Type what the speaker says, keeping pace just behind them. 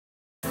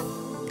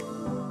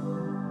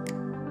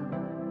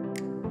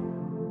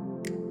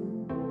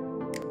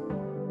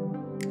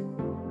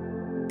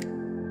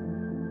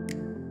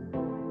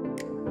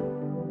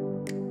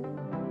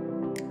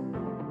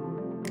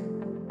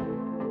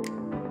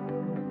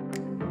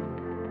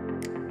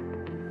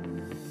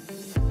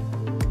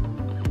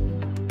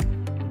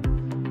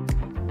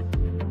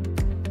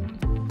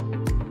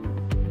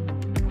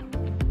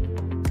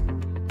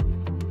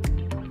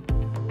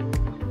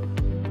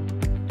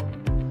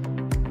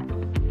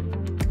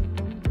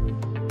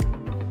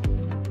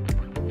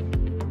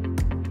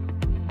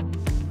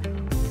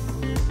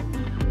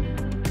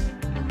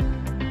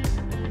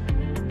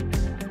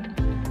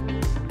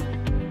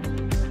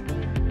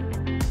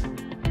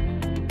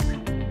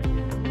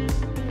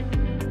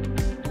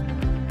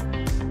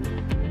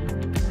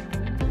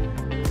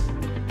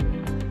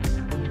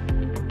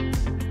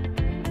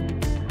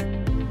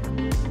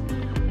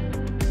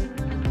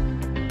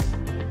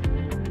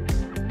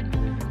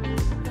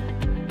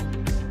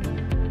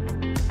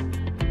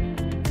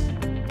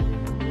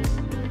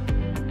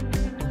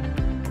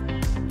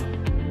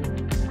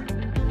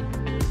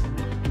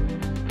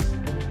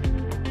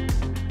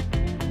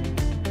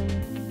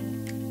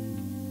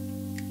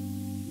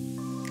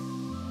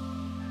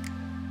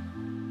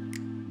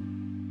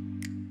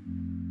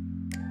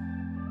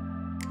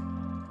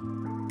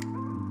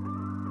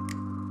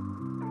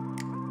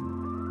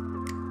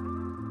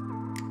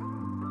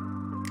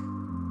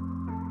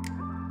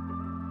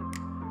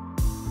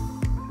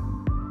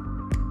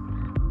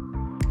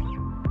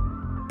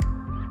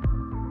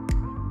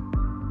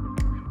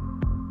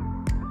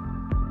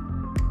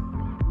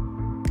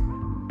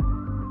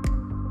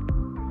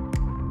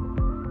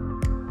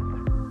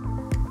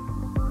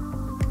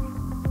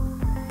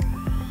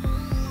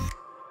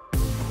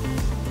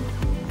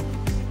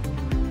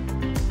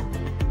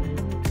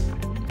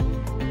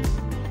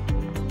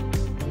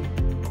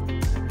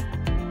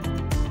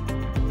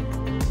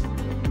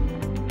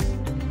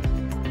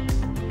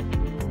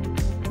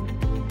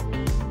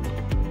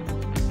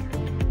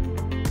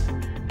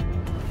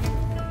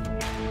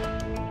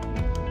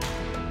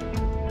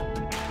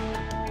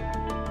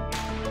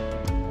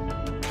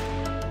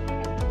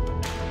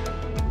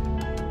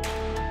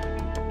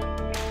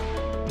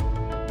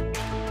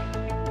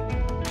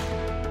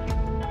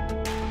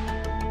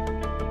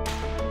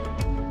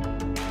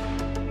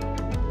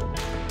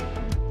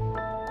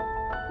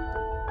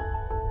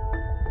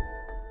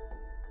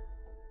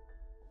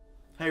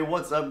Hey,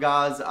 what's up,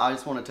 guys? I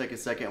just want to take a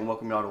second and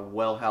welcome y'all to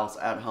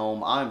Wellhouse at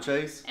Home. I'm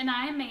Chase. And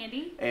I am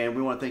Mandy. And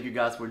we want to thank you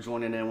guys for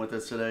joining in with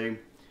us today.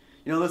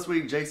 You know, this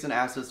week Jason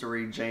asked us to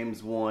read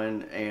James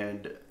 1,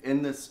 and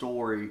in this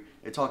story,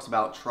 it talks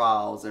about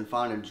trials and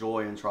finding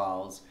joy in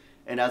trials.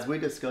 And as we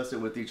discuss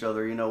it with each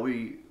other, you know,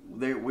 we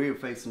have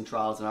faced some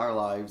trials in our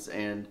lives,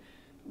 and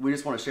we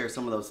just want to share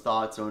some of those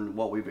thoughts on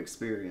what we've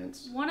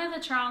experienced. One of the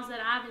trials that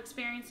I've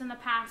experienced in the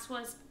past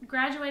was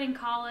graduating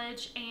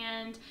college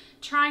and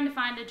trying to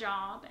find a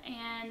job.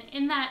 And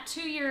in that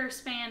 2-year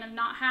span of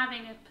not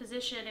having a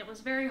position, it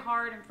was very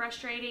hard and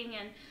frustrating,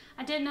 and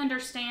I didn't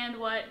understand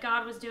what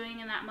God was doing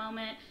in that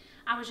moment.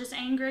 I was just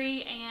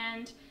angry,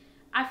 and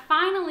I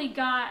finally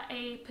got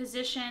a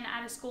position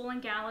at a school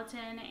in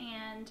Gallatin,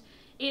 and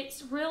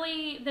it's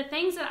really the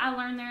things that I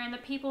learned there and the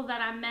people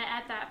that I met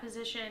at that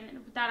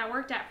position that I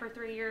worked at for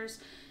 3 years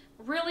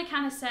really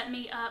kind of set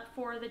me up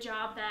for the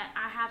job that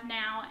I have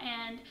now.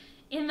 And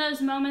in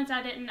those moments,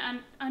 I didn't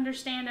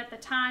understand at the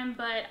time,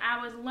 but I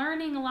was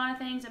learning a lot of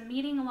things and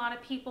meeting a lot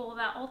of people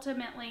that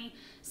ultimately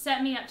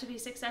set me up to be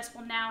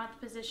successful now at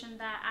the position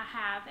that I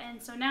have.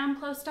 And so now I'm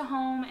close to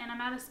home, and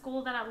I'm at a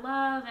school that I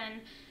love,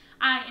 and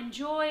I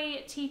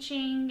enjoy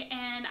teaching,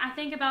 and I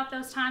think about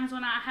those times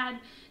when I had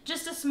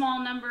just a small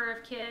number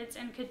of kids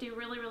and could do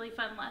really, really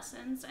fun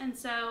lessons. And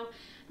so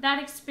that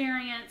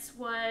experience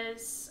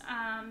was,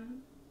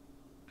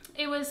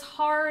 it was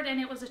hard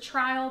and it was a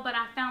trial, but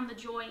I found the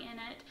joy in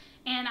it.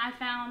 And I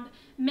found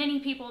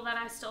many people that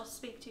I still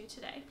speak to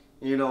today.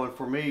 You know, and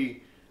for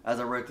me, as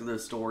I read through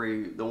this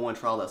story, the one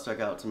trial that stuck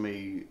out to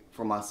me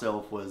for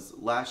myself was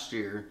last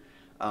year,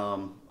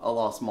 I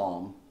lost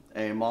Mom.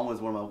 And Mom was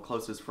one of my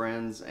closest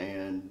friends,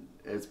 and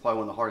it's probably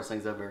one of the hardest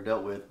things I've ever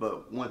dealt with.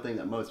 But one thing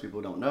that most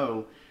people don't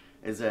know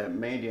is that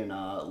Mandy and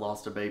I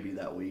lost a baby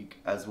that week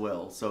as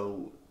well.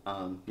 So,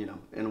 you know,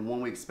 in a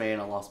 1 week span,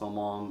 I lost my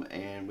mom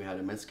and we had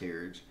a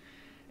miscarriage.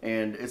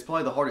 And it's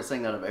probably the hardest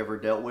thing that I've ever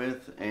dealt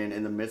with. And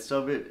in the midst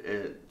of it,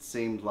 it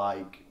seemed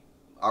like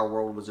our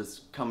world was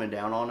just coming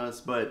down on us.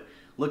 But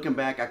looking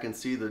back, I can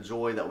see the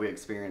joy that we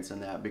experienced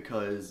in that,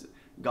 because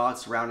God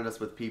surrounded us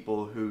with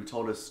people who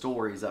told us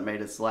stories that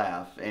made us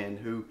laugh, and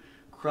who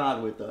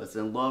cried with us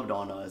and loved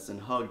on us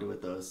and hugged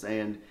with us,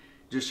 and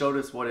just showed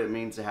us what it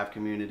means to have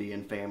community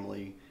and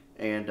family.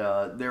 And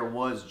there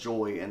was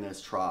joy in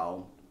this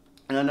trial.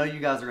 And I know you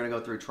guys are going to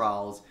go through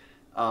trials,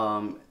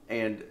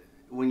 and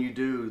when you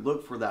do,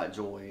 look for that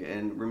joy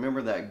and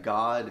remember that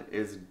God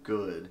is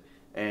good,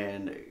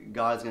 and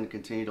God's going to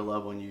continue to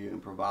love on you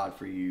and provide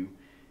for you.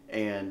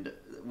 And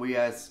we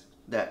ask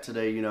that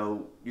today, you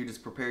know, you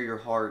just prepare your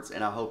hearts,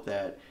 and I hope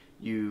that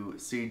you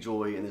see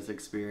joy in this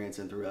experience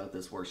and throughout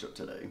this worship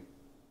today.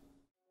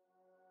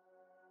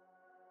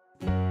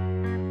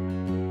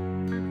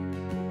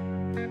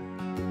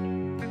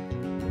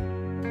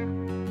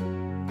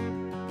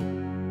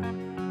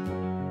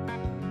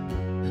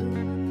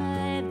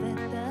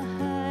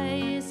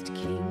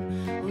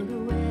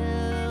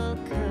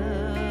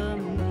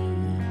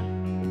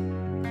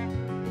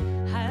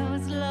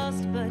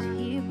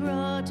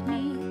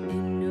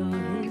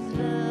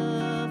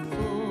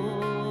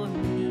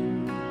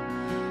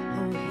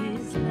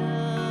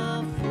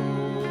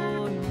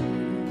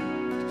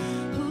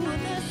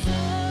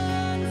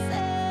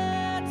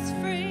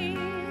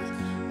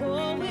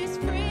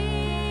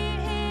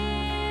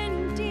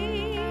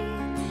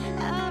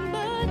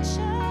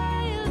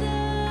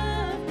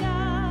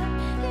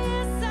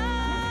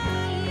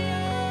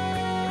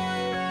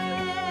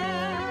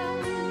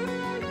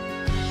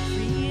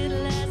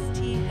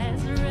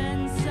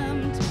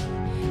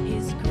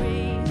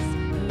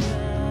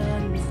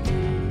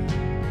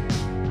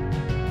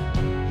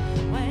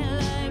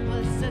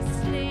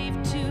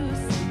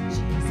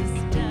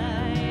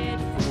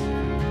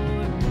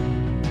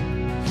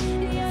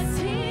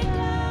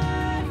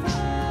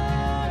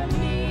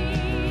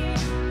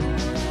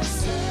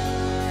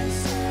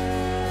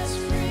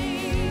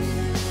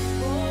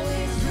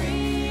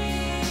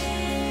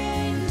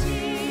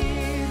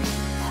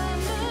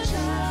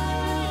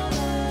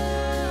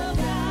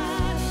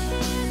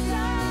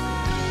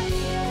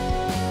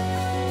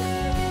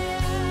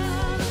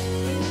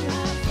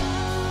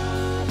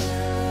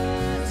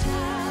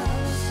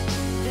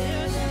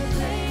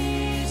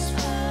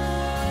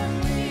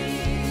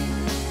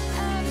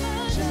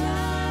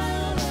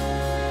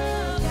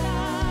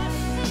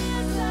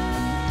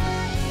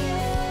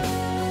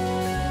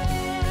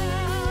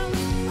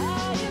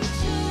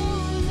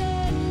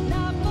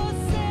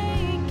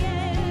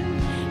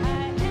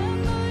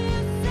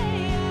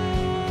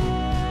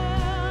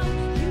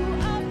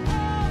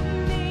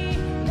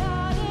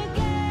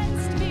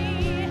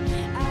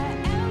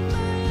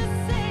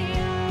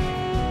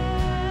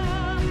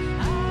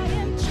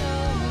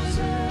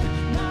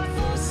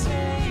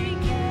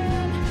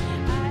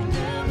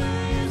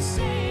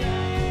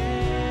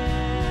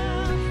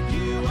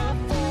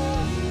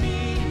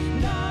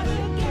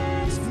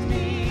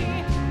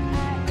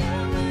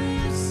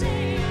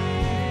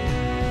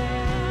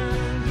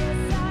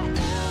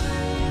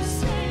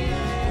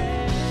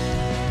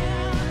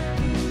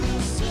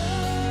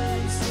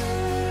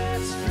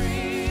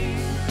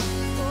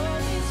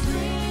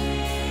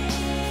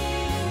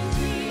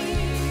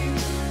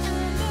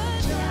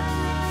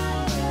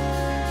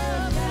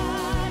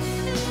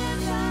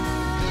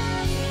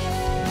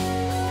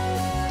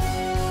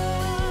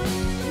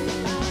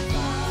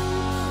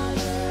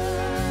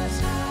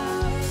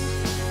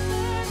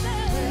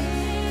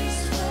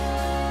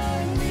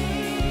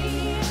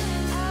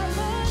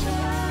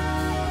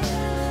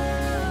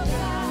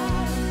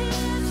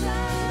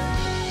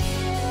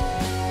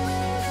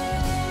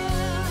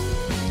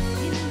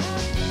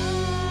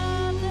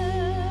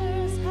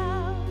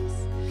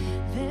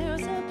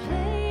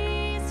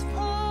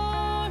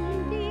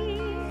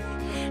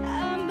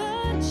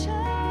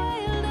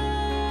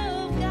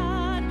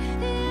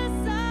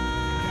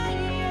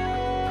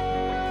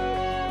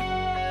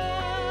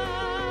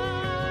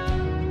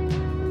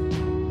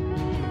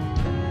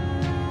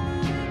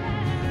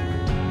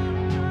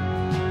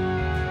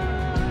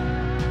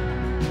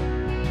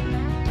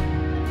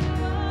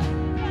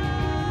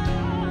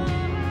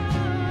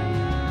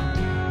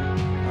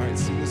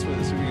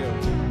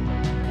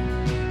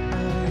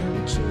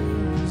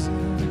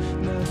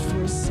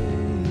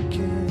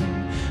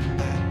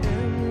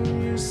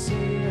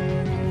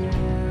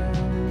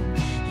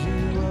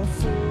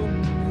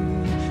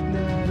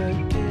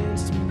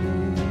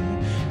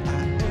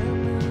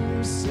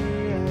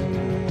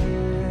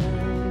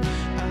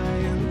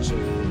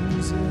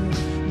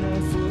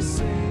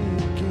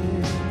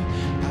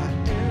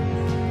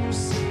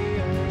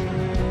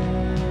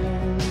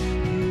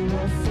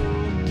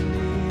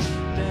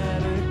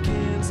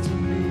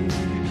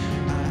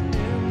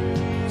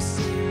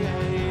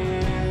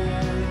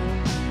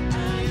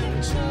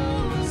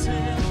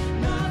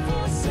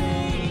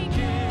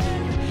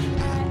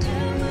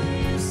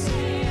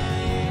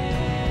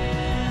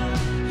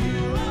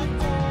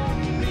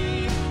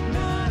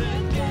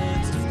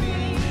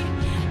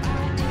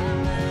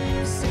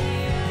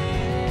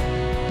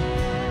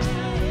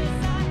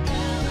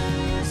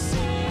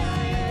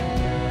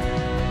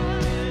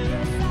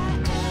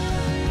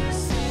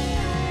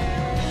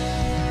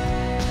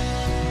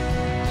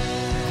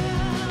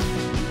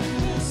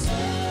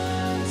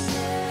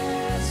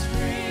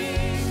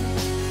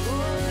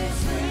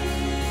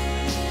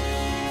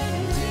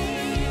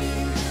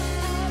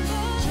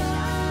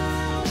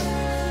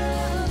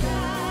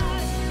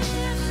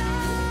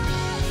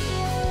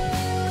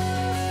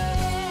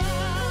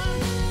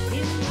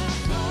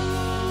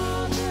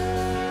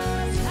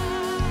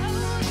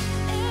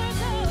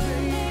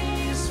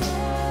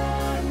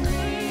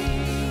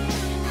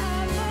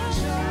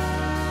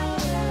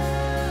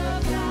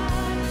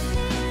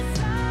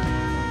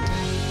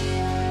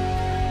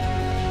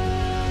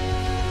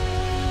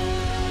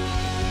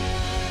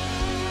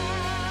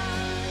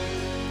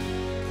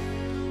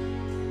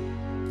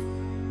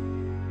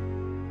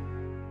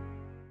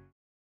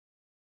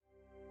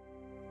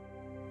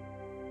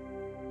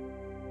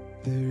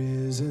 There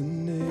is a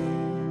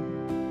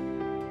name,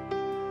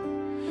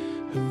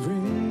 a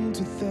reigns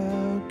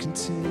without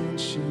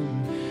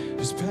contention,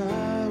 whose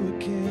power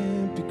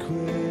can't be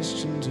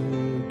questioned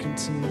or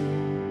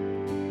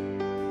contained.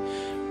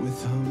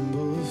 With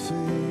humble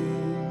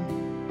fame,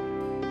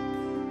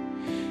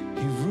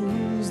 he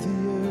rules the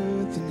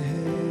earth and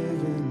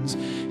heavens.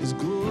 His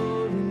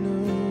glory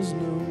knows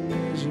no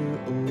measure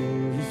or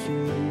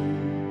refrain,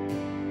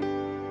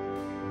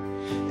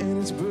 and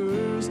it's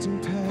bursting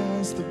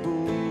past the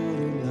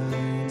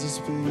borderlines of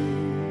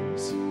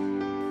space.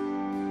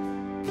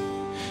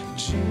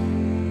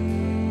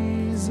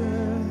 Jesus,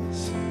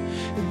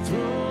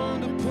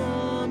 enthroned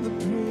upon the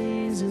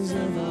praises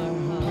of our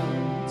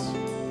hearts.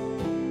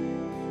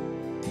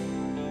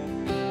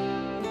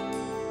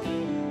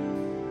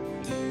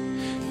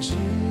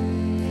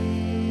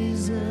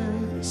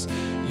 Jesus,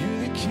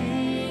 you're the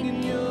King and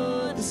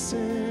you're the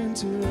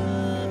center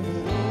of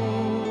it all.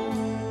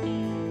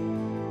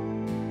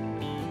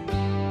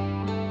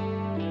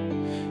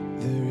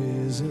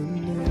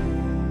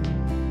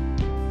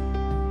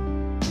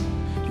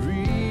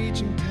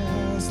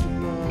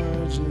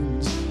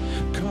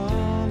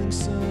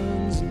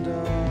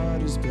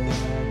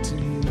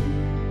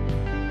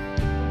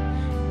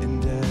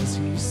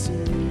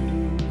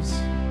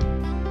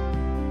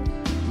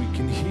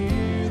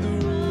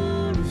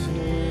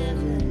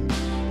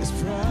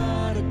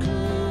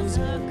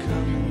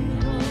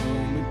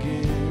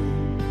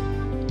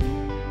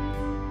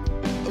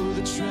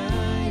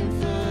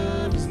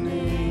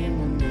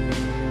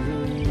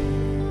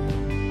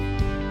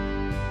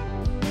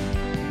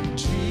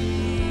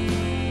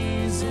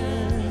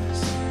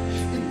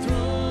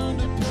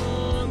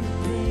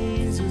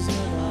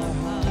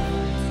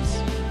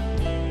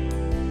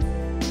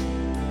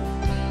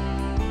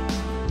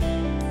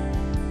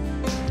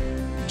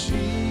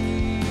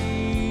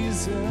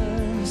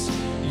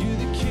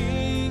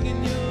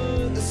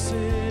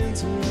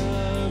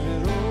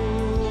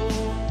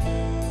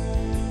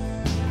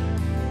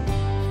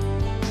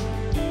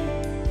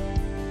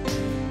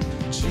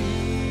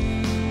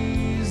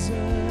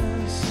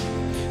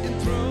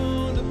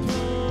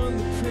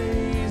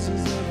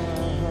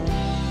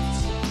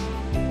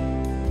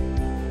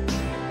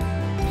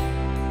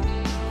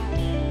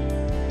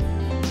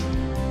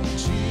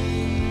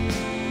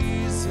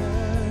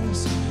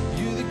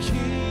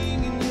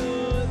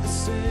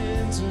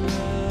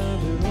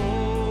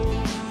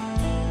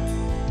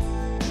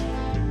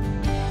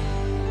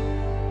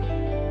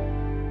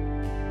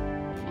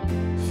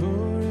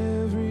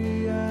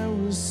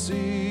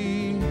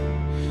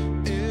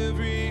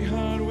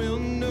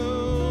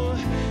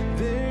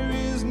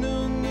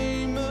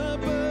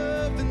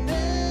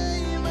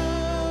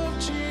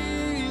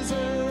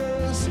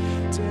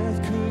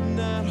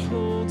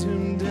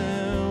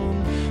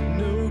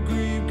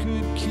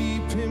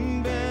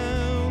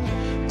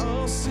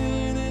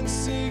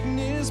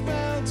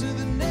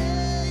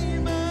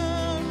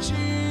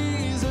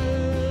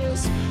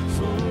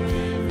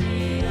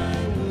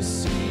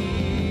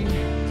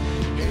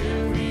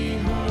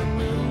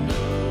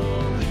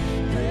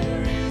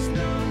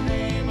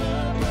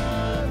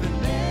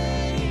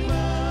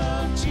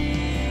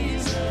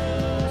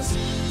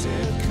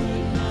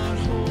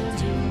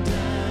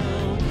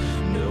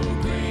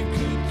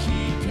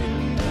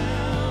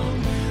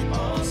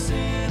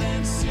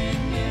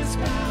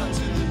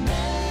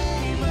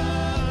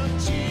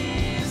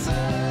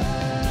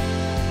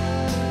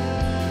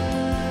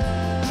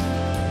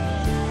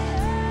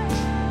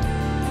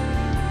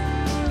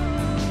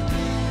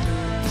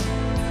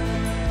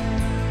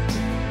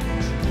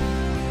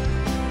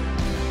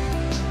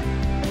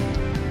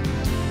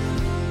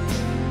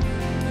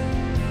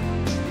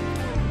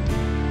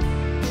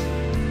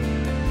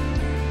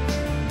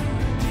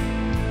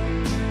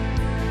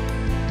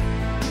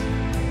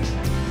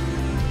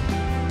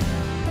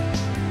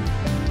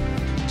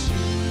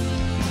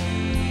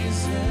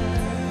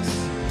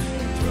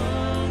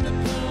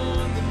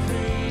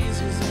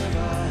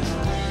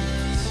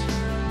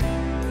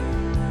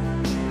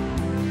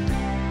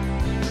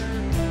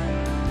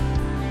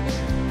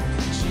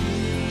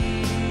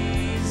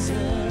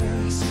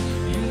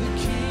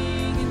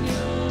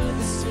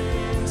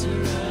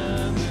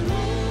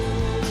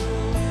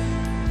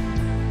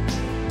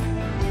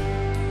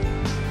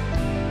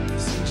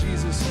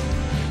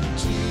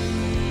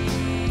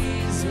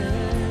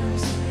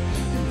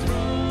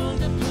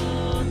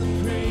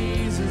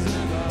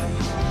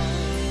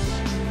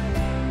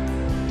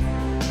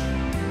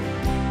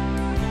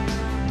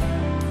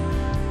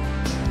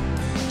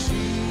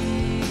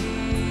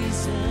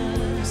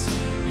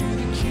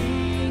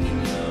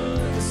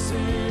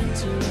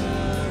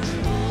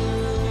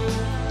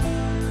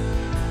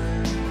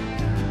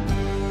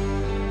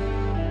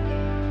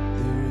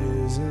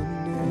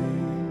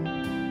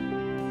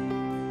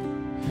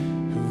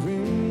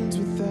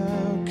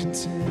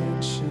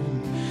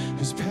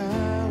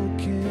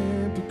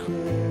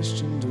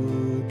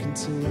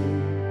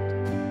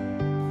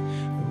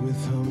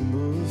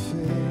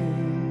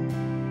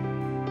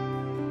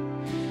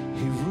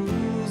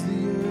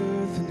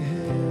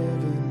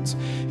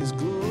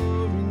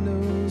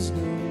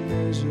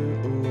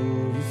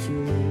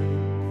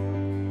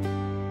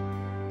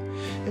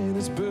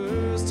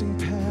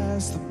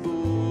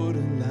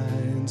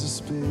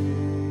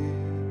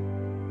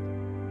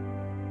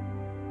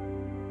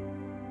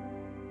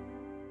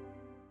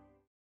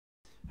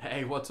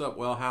 Hey, what's up,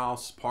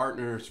 Wellhouse,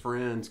 partners,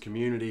 friends,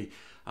 community,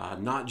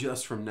 not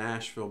just from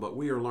Nashville, but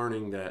we are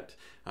learning that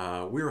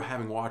we're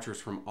having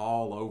watchers from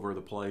all over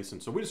the place.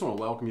 And so we just want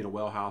to welcome you to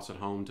Wellhouse at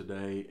home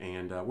today.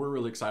 And we're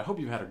really excited. Hope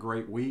you've had a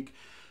great week.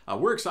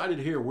 We're excited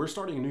to hear we're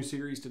starting a new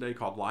series today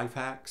called Life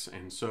Hacks.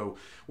 And so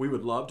we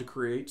would love to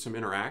create some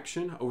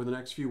interaction over the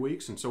next few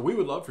weeks. And so we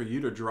would love for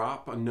you to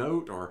drop a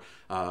note or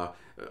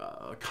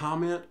a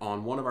comment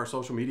on one of our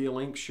social media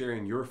links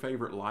sharing your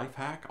favorite life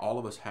hack. All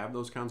of us have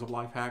those kinds of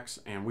life hacks,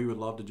 and we would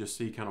love to just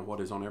see kind of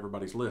what is on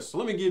everybody's list. So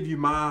let me give you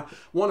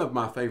one of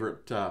my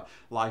favorite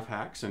life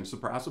hacks, and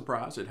surprise,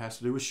 surprise, it has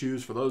to do with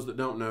shoes. For those that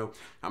don't know,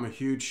 I'm a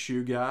huge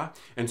shoe guy.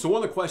 And so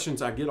one of the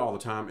questions I get all the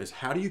time is,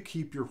 how do you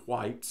keep your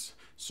whites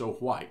so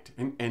white?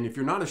 And if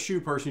you're not a shoe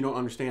person, you don't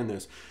understand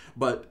this,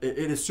 but it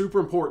is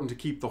super important to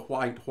keep the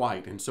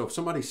white. And so if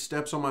somebody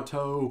steps on my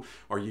toe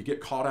or you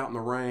get caught out in the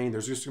rain,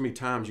 there's just gonna be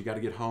times you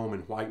gotta get home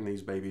and whiten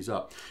these babies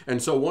up.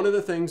 And so one of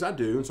the things I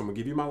do, and so I'm gonna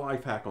give you my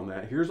life hack on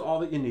that. Here's all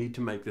that you need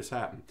to make this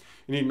happen.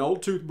 You need an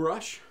old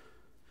toothbrush.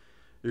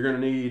 You're gonna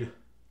need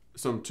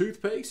some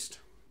toothpaste.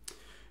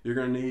 You're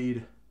gonna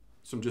need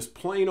some just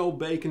plain old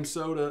baking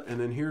soda, and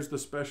then here's the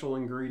special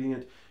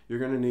ingredient. You're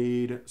gonna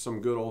need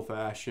some good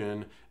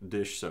old-fashioned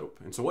dish soap.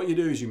 And so what you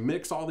do is you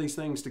mix all these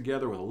things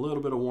together with a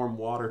little bit of warm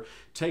water,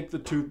 take the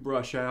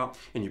toothbrush out,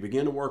 and you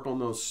begin to work on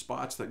those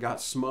spots that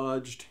got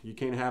smudged. You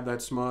can't have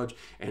that smudge.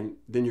 And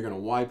then you're gonna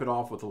wipe it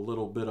off with a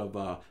little bit of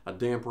a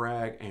damp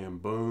rag,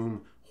 and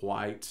boom,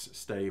 whites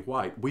stay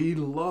white. We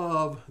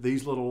love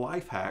these little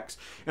life hacks,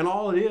 and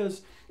all it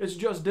is, it's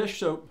just dish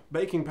soap,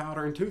 baking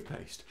powder, and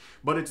toothpaste.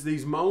 But it's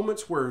these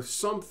moments where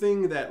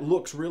something that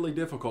looks really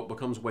difficult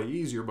becomes way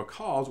easier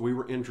because we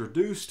were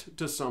introduced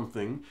to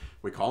something,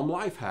 we call them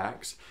life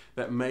hacks,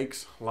 that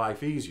makes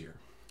life easier.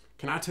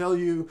 Can I tell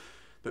you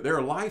that there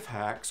are life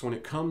hacks when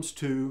it comes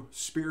to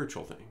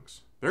spiritual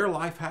things? There are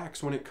life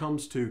hacks when it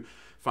comes to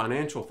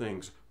financial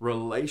things,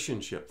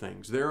 relationship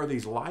things. There are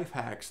these life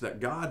hacks that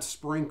God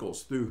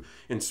sprinkles through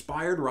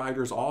inspired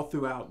writers all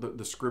throughout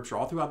the scripture,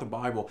 all throughout the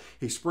Bible.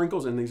 He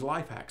sprinkles in these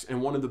life hacks.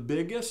 And one of the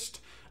biggest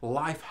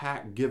life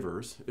hack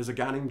givers is a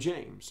guy named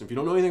James. If you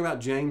don't know anything about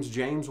James,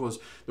 James was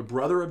the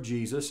brother of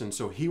Jesus, and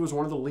so he was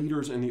one of the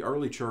leaders in the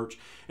early church.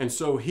 And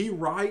so he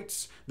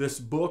writes this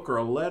book or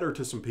a letter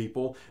to some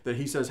people that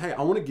he says, hey,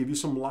 I want to give you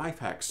some life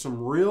hacks,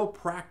 some real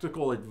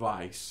practical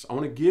advice. I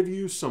want to give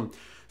you some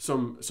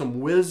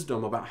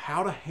wisdom about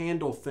how to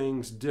handle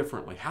things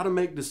differently, how to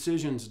make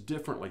decisions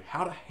differently,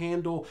 how to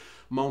handle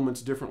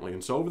moments differently.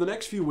 And so over the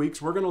next few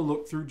weeks, we're going to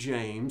look through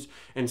James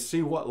and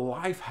see what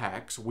life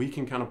hacks we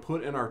can kind of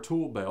put in our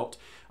tool belt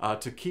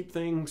to keep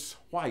things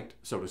white,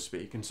 so to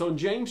speak. And so in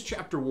James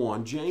chapter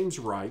 1, James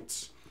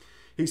writes,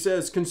 he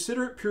says,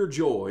 "Consider it pure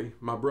joy,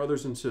 my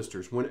brothers and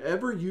sisters,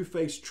 whenever you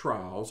face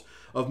trials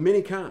of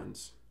many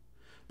kinds,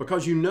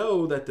 because you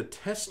know that the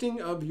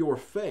testing of your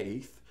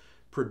faith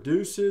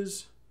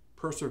produces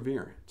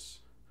perseverance."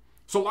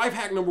 So life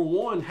hack number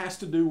one has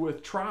to do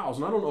with trials.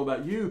 And I don't know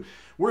about you,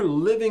 we're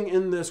living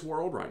in this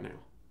world right now.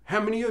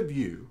 How many of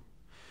you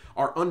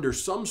are under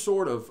some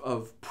sort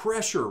of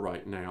pressure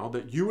right now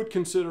that you would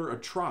consider a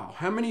trial?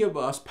 How many of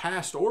us,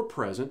 past or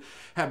present,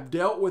 have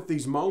dealt with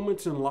these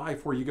moments in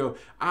life where you go,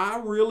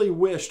 I really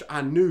wished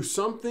I knew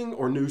something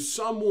or knew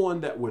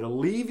someone that would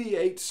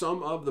alleviate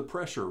some of the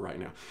pressure right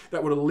now,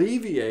 that would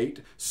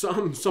alleviate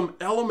some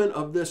element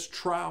of this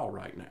trial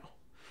right now?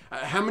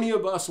 How many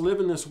of us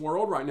live in this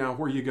world right now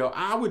where you go,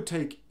 I would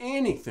take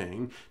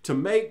anything to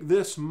make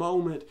this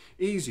moment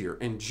easier?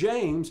 And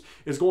James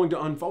is going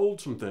to unfold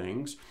some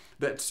things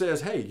that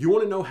says, hey, you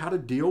want to know how to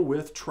deal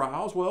with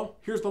trials? Well,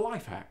 here's the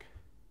life hack.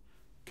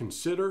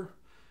 Consider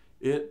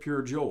it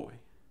pure joy.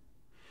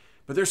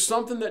 But there's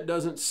something that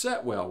doesn't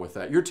set well with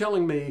that. You're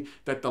telling me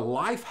that the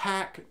life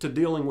hack to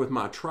dealing with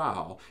my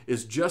trial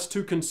is just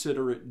to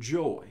consider it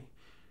joy.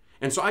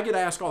 And so I get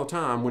asked all the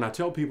time when I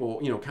tell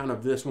people, kind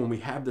of this, when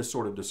we have this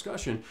sort of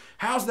discussion,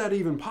 how's that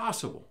even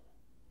possible?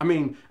 I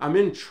mean, I'm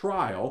in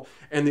trial,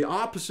 and the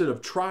opposite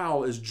of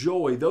trial is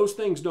joy. Those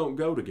things don't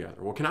go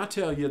together. Well, can I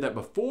tell you that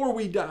before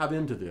we dive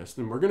into this,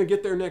 and we're going to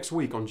get there next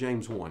week on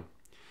James 1,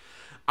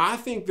 I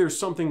think there's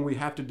something we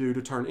have to do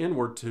to turn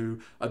inward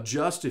to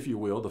adjust, if you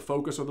will, the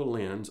focus or the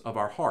lens of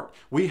our heart.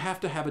 We have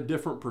to have a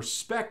different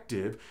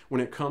perspective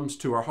when it comes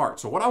to our heart.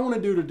 So what I want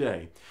to do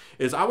today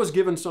is I was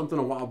given something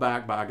a while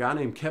back by a guy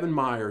named Kevin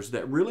Myers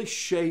that really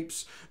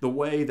shapes the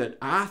way that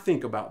I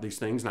think about these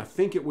things, and I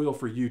think it will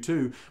for you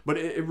too. But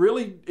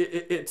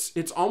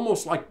it's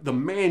almost like the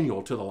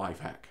manual to the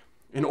life hack.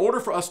 In order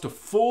for us to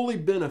fully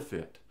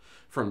benefit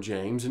from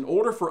James, in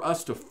order for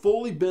us to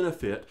fully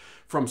benefit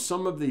from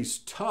some of these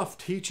tough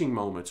teaching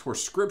moments where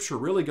Scripture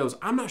really goes,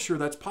 I'm not sure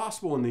that's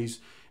possible in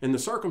the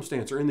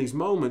circumstance or in these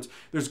moments,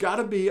 there's got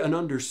to be an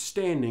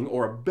understanding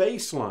or a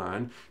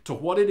baseline to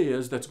what it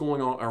is that's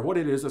going on, or what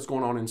it is that's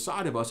going on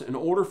inside of us, in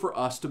order for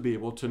us to be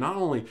able to not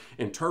only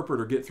interpret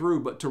or get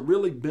through, but to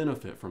really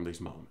benefit from these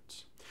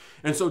moments.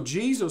 And so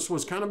Jesus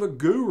was kind of a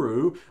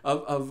guru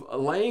of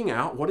laying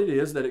out what it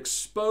is that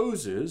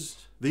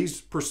exposes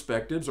these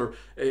perspectives or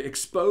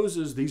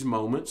exposes these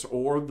moments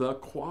or the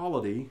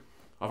quality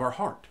of our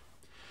heart.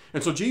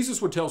 And so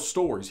Jesus would tell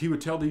stories. He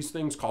would tell these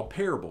things called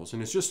parables.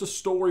 And it's just a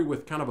story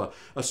with kind of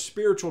a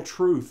spiritual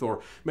truth,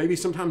 or maybe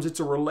sometimes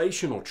it's a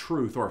relational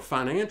truth or a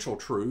financial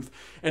truth.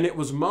 And it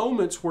was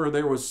moments where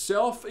there was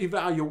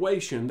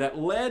self-evaluation that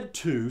led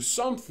to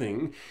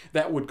something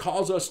that would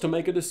cause us to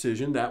make a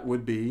decision that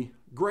would be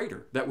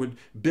greater, that would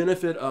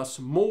benefit us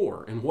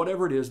more in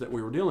whatever it is that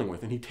we were dealing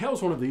with. And he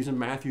tells one of these in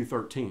Matthew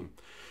 13.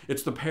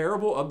 It's the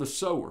parable of the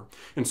sower.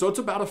 And so it's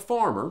about a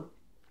farmer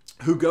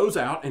who goes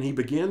out and he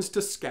begins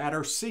to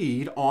scatter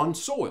seed on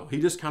soil.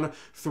 He just kind of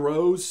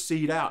throws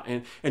seed out.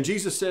 And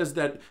Jesus says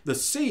that the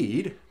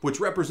seed, which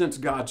represents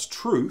God's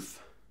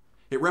truth,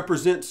 it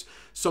represents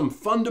some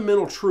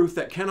fundamental truth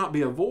that cannot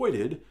be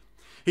avoided.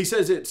 He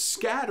says it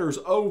scatters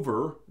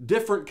over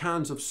different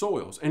kinds of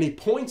soils. And he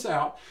points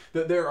out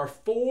that there are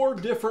 4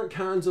 different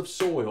kinds of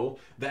soil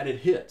that it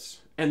hits.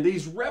 And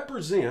these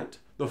represent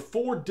the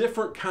 4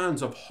 different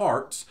kinds of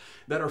hearts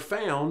that are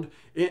found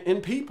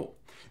in people.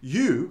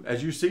 You,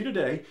 as you see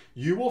today,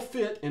 you will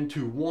fit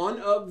into one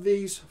of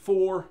these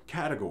 4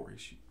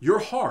 categories. Your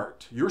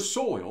heart, your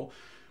soil,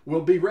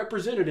 will be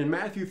represented in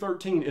Matthew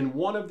 13 in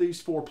one of these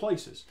 4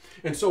 places.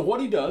 And so what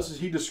he does is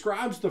he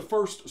describes the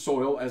first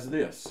soil as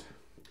this.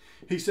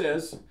 He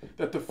says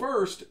that the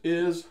first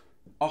is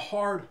a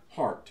hard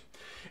heart.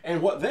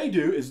 And what they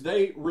do is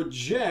they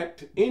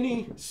reject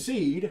any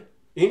seed,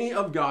 any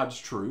of God's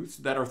truths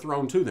that are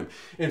thrown to them.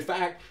 In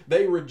fact,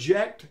 they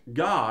reject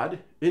God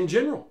in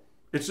general.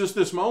 It's just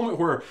this moment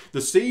where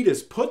the seed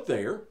is put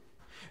there,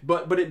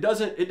 but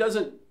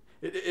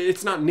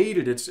it's not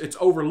needed. It's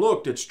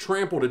overlooked. It's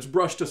trampled. It's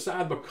brushed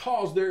aside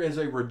because there is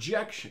a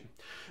rejection.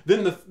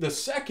 Then the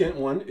second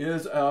one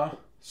is a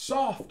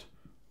soft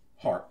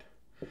heart.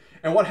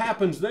 And what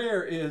happens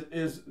there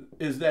is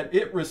that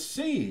it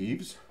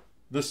receives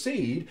the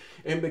seed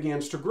and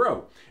begins to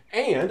grow.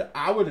 And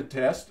I would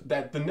attest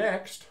that the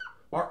next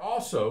are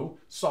also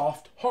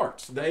soft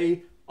hearts.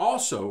 They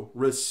also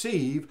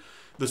receive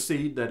the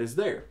seed that is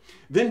there.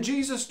 Then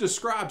Jesus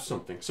describes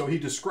something. So he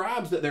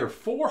describes that there are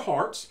 4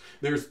 hearts.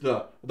 There's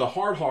the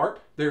hard heart.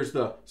 There's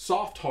the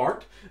soft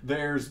heart.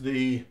 There's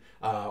the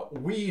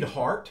weed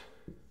heart.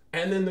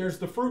 And then there's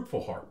the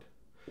fruitful heart.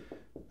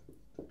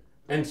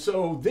 And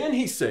so then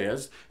he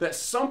says that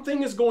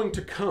something is going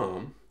to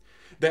come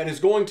that is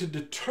going to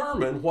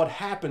determine what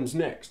happens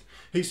next.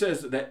 He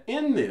says that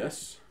in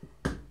this,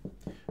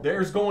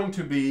 there's going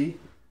to be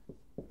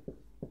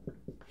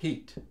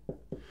heat,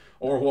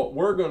 or what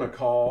we're going to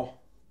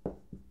call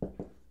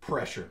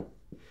pressure.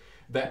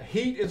 That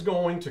heat is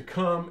going to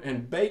come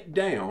and bake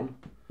down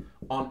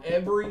on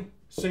every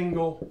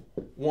single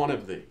one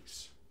of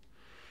these.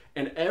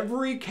 And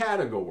every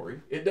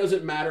category, it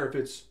doesn't matter if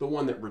it's the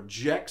one that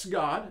rejects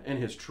God and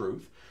his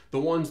truth, the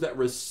ones that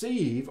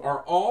receive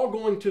are all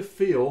going to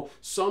feel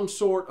some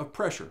sort of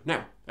pressure.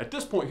 Now, at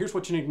this point, here's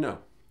what you need to know.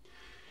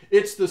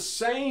 It's the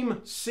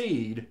same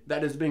seed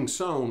that is being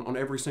sown on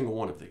every single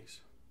one of these.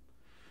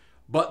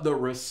 But the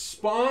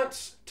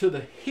response to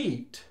the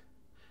heat,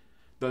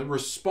 the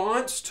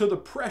response to the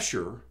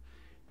pressure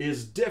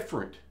is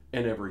different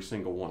in every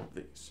single one of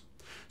these.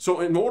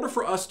 So in order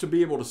for us to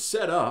be able to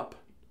set up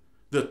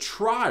the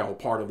trial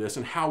part of this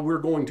and how we're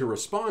going to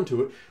respond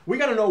to it, we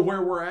got to know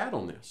where we're at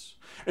on this.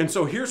 And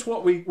so here's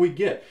what we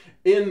get.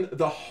 In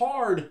the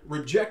hard,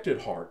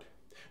 rejected heart,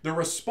 the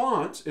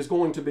response is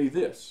going to be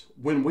this.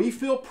 When we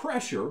feel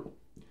pressure,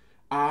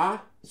 I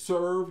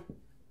serve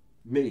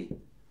me.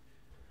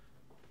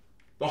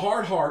 The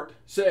hard heart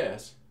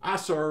says, I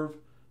serve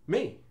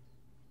me.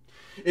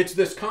 It's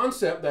this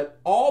concept that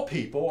all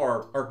people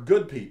are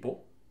good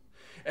people,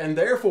 and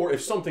therefore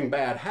if something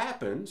bad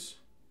happens,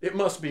 it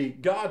must be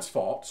God's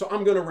fault, so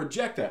I'm going to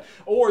reject that.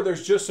 Or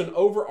there's just an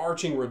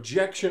overarching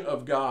rejection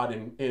of God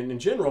in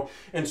general.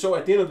 And so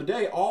at the end of the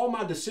day, all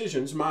my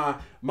decisions, my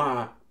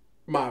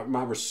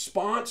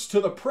response to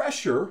the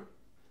pressure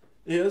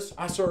is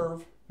I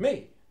serve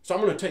me. So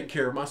I'm going to take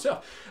care of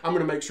myself. I'm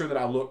going to make sure that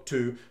I look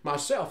to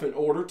myself in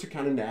order to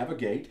kind of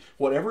navigate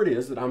whatever it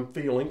is that I'm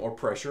feeling or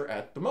pressure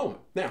at the moment.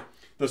 Now,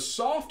 the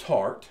soft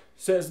heart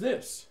says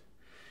this.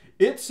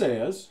 It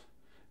says,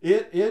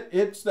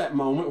 it's that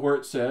moment where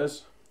it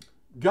says,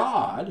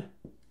 God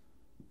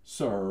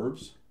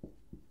serves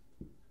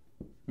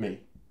me.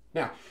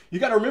 Now, you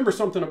got to remember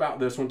something about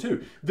this one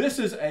too. This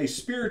is a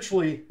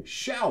spiritually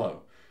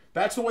shallow.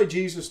 That's the way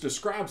Jesus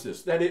describes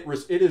this, that it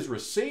is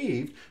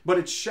received, but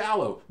it's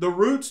shallow. The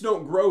roots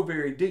don't grow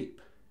very deep.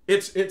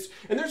 And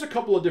there's a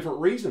couple of different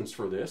reasons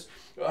for this,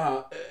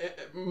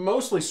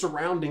 mostly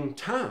surrounding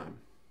time.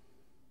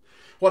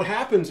 What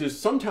happens is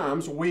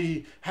sometimes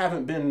we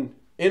haven't been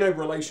in a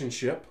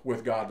relationship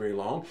with God very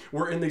long.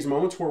 We're in these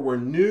moments where we're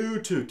new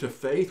to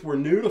faith, we're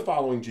new to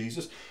following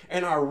Jesus,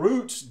 and our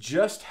roots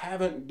just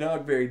haven't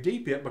dug very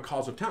deep yet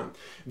because of time.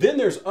 Then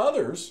there's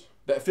others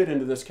that fit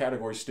into this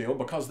category still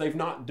because they've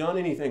not done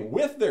anything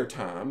with their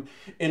time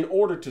in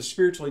order to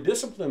spiritually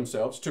discipline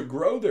themselves to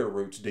grow their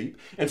roots deep.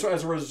 And so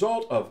as a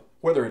result of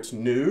whether it's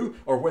new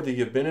or whether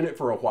you've been in it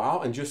for a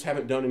while and just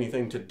haven't done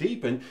anything to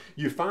deepen,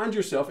 you find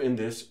yourself in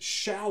this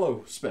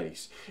shallow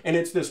space. And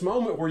it's this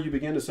moment where you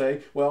begin to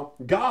say, well,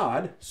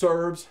 God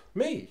serves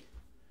me.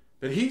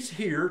 That he's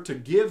here to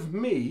give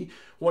me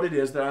what it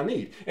is that I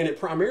need. And it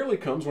primarily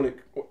comes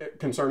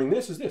concerning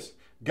this is this.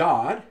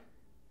 God,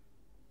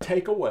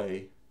 take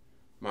away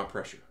my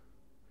pressure.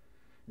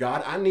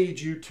 God, I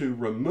need you to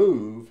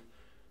remove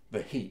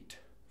the heat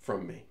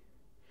from me.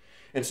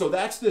 And so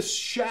that's this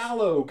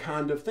shallow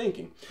kind of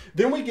thinking.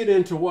 Then we get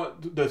into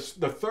what the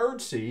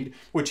third seed,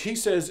 which he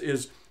says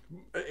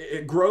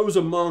it grows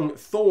among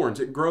thorns.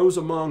 It grows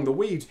among the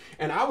weeds.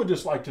 And I would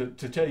just like to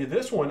tell you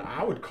this one,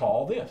 I would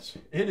call this.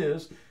 It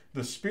is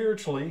the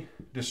spiritually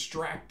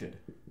distracted.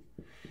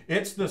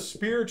 It's the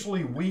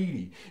spiritually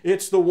weedy.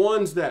 It's the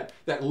ones that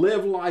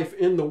live life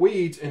in the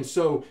weeds. And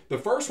so the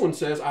first one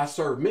says, I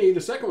serve me.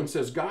 The second one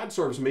says, God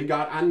serves me.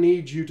 God, I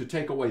need you to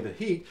take away the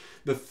heat.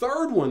 The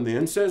third one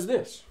then says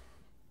this,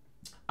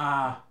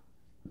 I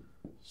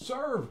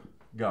serve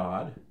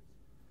God,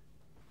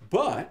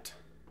 but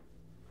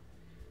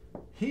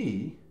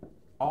he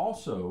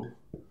also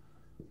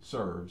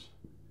serves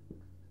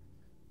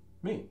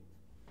me.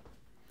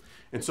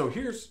 And so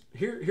here's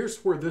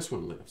where this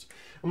one lives.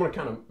 I'm going to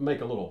kind of make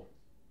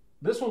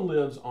this one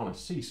lives on a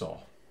seesaw.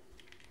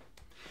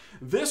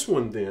 This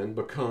one then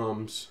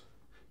becomes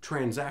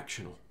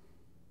transactional.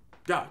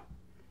 God,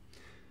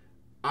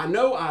 I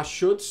know I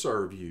should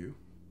serve you,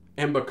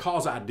 and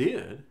because I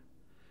did,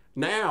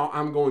 now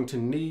I'm going to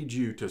need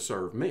you to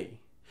serve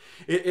me.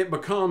 It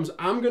becomes,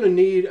 I'm going to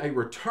need a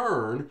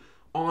return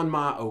on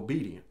my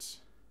obedience.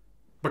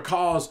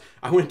 Because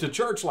I went to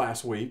church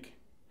last week.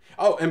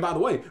 Oh, and by the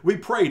way, we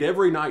prayed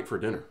every night for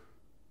dinner.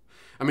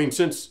 I mean,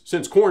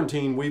 since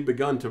quarantine, we've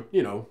begun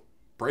to,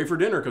 pray for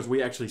dinner because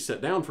we actually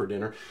sit down for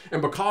dinner.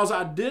 And because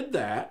I did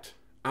that,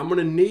 I'm going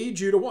to need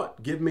you to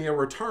what? Give me a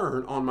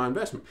return on my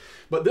investment.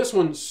 But this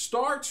one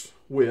starts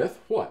with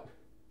what?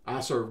 I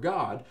serve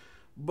God.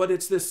 But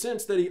it's this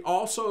sense that he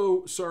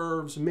also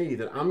serves me,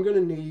 that I'm going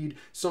to need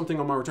something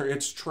on my return.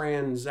 It's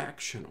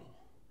transactional.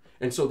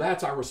 And so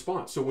that's our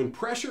response. So when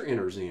pressure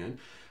enters in,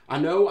 I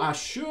know I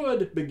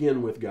should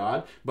begin with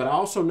God, but I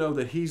also know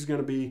that he's going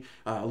to be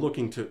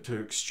looking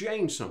to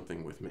exchange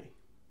something with me.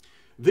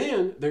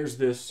 Then there's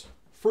this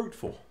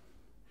fruitful.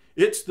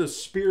 It's the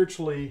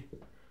spiritually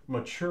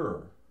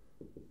mature.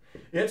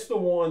 It's the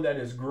one that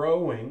is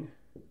growing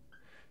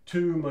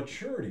to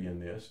maturity in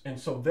this. And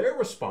so their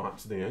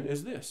response then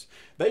is this.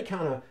 They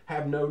kind of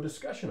have no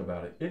discussion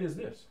about it. It is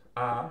this.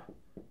 I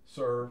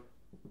serve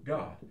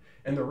God.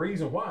 And the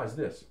reason why is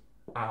this.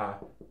 I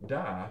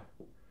die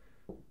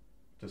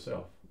to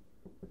self.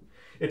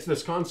 It's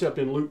this concept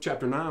in Luke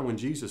chapter 9 when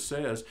Jesus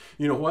says,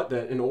 you know what,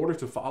 that in order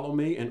to follow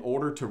me, in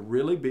order to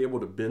really be able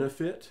to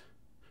benefit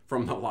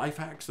from the life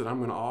hacks that I'm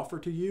going to offer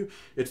to you,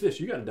 it's this,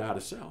 you got to die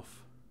to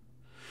self.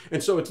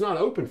 And so it's not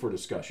open for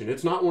discussion.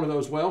 It's not one of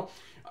those, well,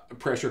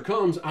 pressure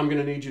comes, I'm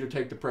going to need you to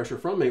take the pressure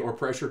from me, or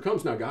pressure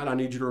comes, now God, I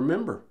need you to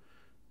remember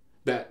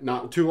that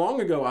not too long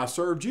ago I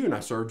served you, and I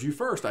served you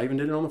first. I even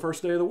did it on the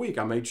first day of the week.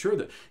 I made sure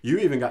that you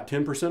even got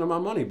 10% of my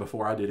money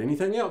before I did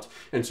anything else.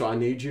 And so I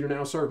need you to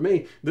now serve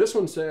me. This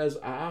one says,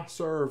 I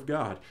serve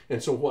God.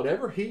 And so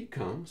whatever heat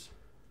comes,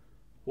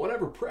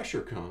 whatever pressure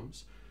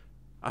comes,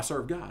 I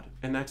serve God.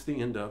 And that's the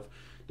end of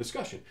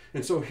discussion.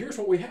 And so here's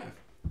what we have.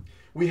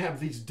 We have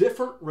these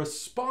different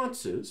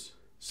responses,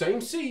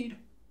 same seed,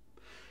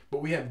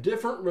 but we have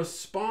different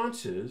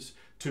responses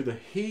to the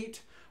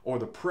heat or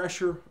the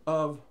pressure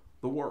of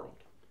the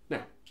world.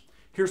 Now,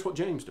 here's what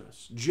James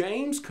does.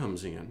 James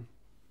comes in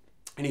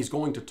and he's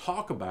going to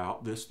talk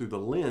about this through the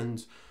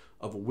lens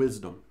of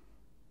wisdom.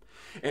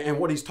 And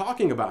what he's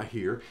talking about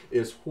here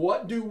is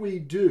what do we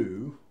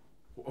do,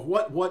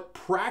 what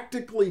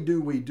practically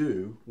do we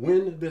do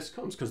when this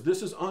comes? Because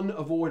this is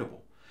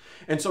unavoidable.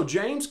 And so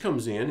James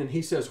comes in and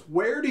he says,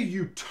 where do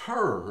you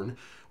turn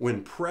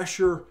when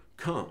pressure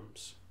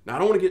comes? Now, I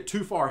don't want to get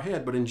too far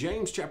ahead, but in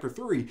James chapter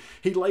 3,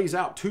 he lays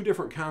out two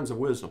different kinds of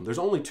wisdom. There's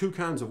only two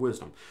kinds of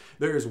wisdom.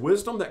 There is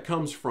wisdom that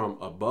comes from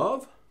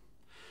above,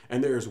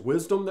 and there is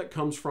wisdom that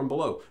comes from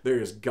below. There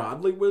is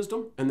godly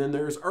wisdom, and then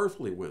there is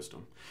earthly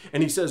wisdom.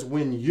 And he says,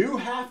 when you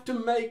have to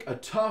make a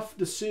tough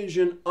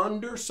decision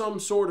under some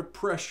sort of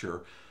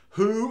pressure,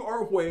 who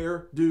or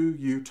where do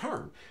you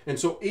turn? And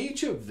so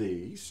each of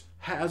these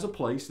has a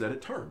place that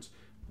it turns.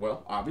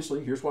 Well,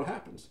 obviously, here's what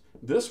happens.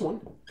 This one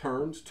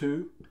turns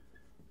to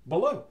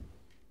below.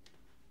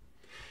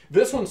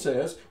 This one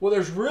says, well,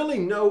 there's really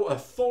no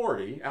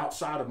authority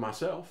outside of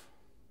myself.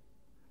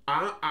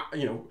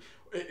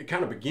 It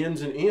kind of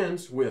begins and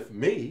ends with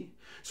me.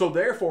 So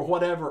therefore,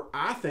 whatever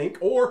I think,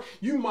 or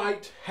you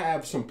might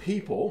have some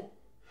people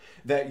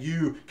that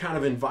you kind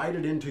of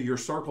invited into your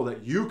circle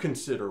that you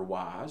consider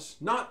wise,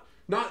 not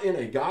in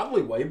a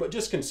godly way, but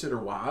just consider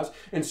wise.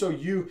 And so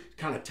you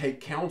kind of take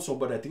counsel,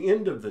 but at the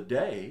end of the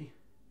day,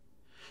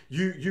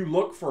 You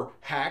look for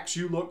hacks.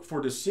 You look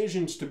for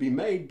decisions to be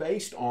made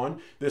based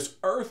on this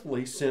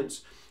earthly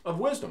sense of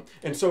wisdom.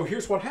 And so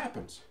here's what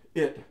happens.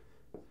 It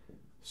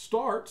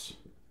starts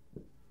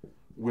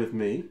with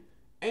me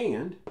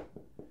and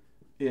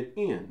it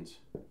ends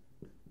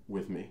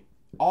with me.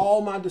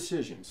 All my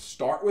decisions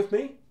start with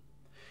me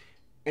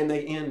and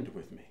they end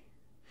with me.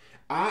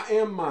 I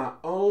am my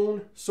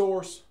own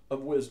source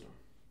of wisdom.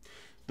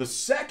 The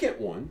second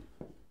one,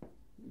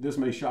 this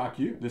may shock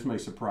you, this may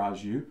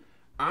surprise you,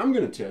 I'm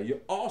going to tell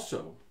you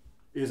also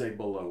is a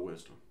below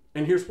wisdom.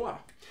 And here's why.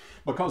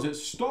 Because it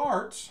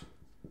starts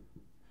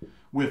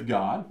with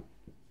God,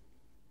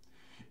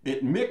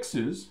 it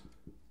mixes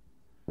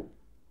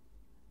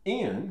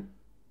in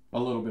a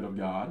little bit of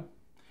God,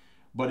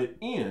 but it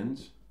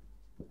ends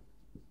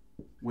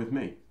with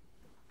me.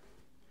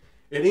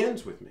 It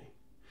ends with me.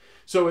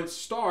 So it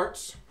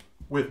starts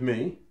with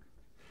me,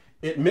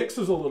 it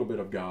mixes a little bit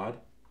of God,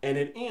 and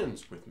it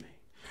ends with me.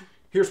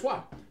 Here's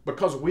why.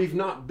 Because we've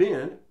not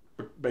been,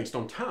 based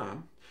on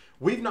time,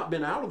 we've not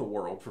been out of the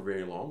world for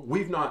very long.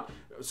 We've not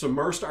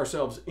submersed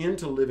ourselves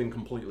into living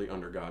completely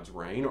under God's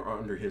reign or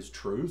under His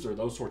truths or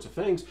those sorts of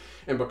things.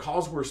 And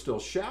because we're still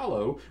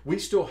shallow, we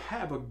still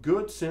have a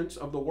good sense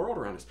of the world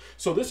around us.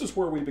 So this is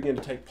where we begin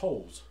to take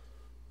polls.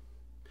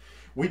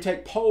 We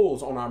take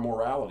polls on our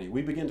morality.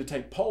 We begin to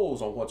take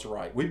polls on what's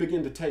right. We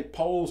begin to take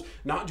polls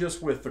not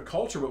just with the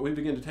culture, but we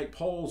begin to take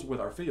polls with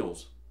our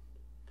feels.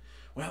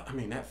 Well, I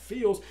mean, that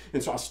feels,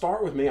 and so I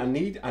start with me. I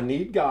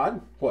need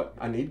God. What?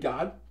 I need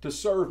God to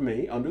serve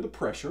me under the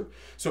pressure.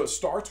 So it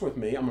starts with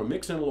me. I'm going to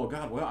mix in a little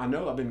God. Well, I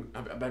know I've been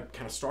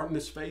kind of starting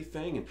this faith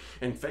thing,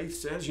 and faith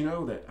says,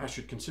 that I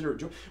should consider it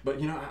joy.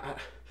 But,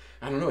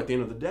 I don't know. At the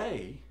end of the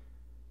day,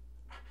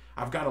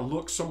 I've got to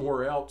look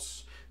somewhere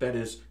else that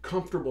is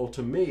comfortable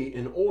to me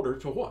in order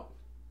to what?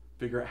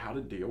 Figure out how to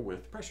deal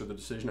with pressure, the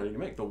decision I need to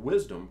make. The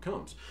wisdom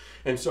comes.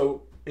 And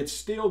so it's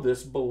still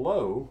this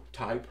below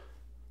type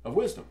of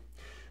wisdom.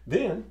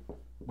 Then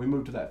we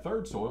move to that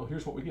third soil.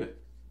 Here's what we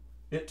get.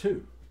 It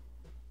too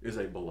is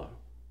a below.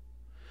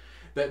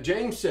 That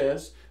James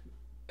says,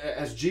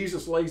 as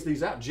Jesus lays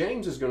these out,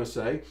 James is going to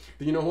say,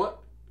 that, you know what?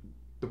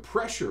 The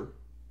pressure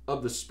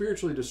of the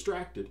spiritually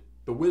distracted,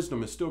 the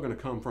wisdom is still going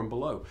to come from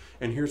below.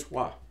 And here's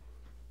why.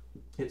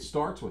 It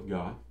starts with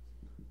God,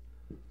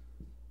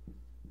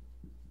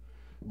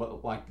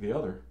 but like the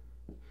other,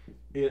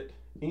 it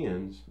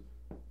ends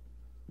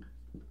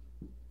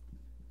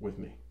with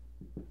me.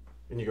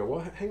 And you go,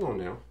 well, hang on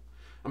now.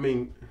 I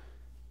mean,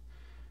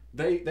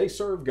 they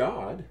serve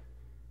God,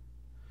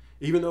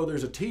 even though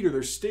there's a teeter,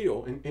 there's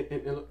still,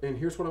 and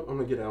here's what I'm going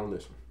to get out on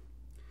this one.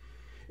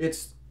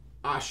 It's,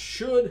 I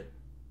should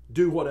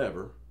do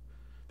whatever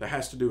that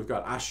has to do with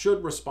God. I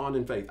should respond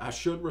in faith. I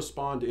should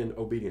respond in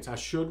obedience. I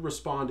should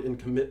respond in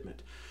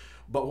commitment.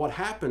 But what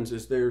happens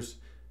is there's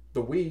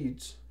the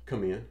weeds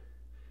come in,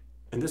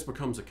 and this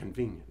becomes a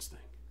convenience thing.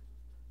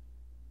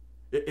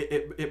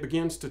 It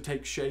begins to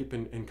take shape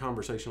in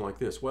conversation like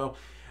this. Well,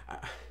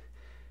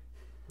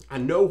 I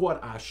know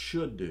what I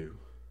should do,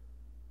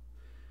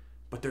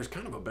 but there's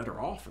kind of a better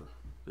offer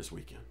this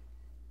weekend.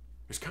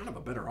 There's kind of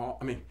a better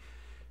offer.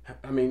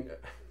 I mean,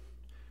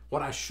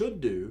 what I should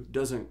do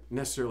doesn't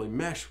necessarily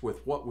mesh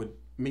with what would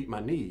meet my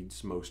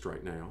needs most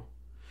right now.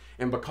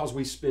 And because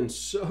we spend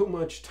so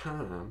much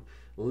time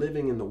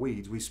living in the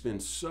weeds, we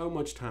spend so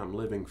much time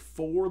living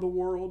for the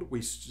world,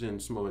 we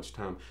spend so much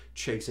time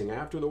chasing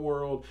after the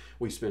world,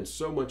 we spend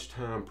so much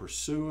time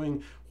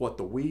pursuing what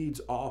the weeds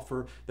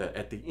offer, that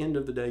at the end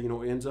of the day, you know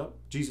what ends up?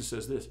 Jesus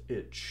says this,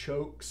 it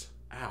chokes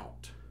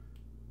out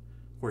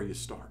where you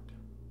start.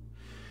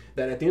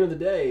 That at the end of the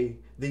day,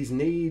 these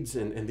needs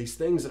and these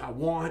things that I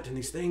want and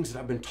these things that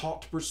I've been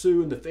taught to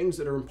pursue and the things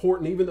that are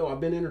important, even though I've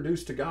been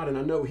introduced to God and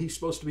I know He's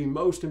supposed to be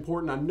most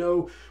important, I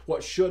know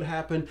what should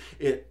happen,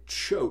 it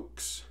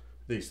chokes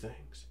these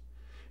things.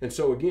 And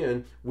so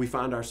again, we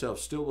find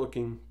ourselves still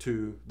looking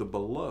to the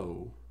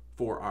below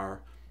for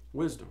our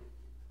wisdom.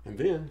 And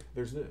then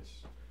there's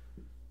this.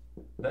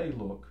 They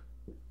look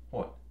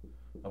what?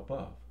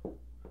 Above.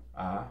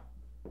 I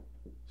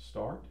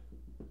start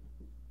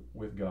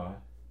with God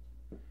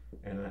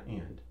and I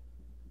end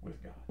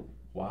with God.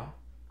 Why?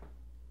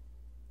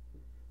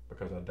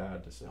 Because I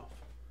died to self.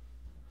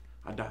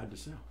 I died to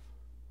self.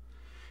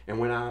 And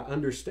when I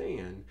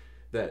understand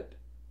that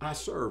I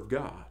serve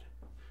God,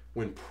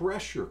 when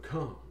pressure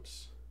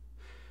comes,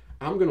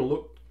 I'm going to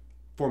look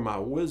for my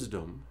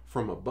wisdom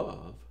from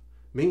above,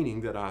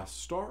 meaning that I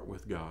start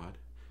with God,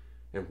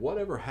 and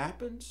whatever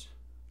happens,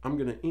 I'm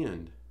going to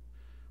end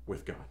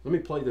with God. Let me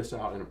play this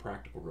out in a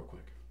practical real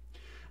quick.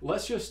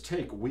 Let's just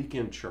take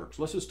weekend church.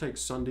 Let's just take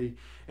Sunday.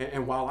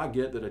 And while I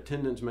get that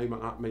attendance may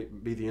not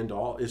be the end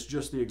all, it's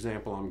just the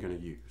example I'm going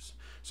to use.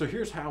 So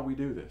here's how we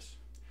do this.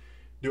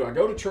 Do I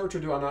go to church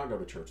or do I not go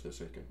to church this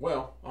weekend?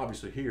 Well,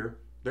 obviously here,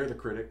 they're the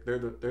critic, they're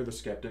the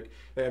skeptic.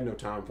 They have no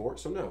time for it,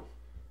 so no.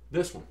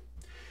 This one.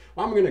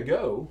 Well, I'm going to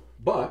go,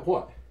 but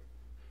what?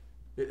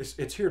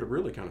 It's here to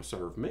really kind of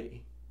serve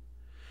me.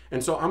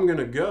 And so I'm going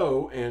to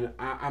go, and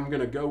I'm going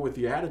to go with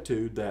the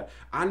attitude that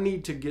I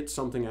need to get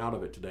something out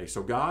of it today.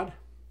 So God,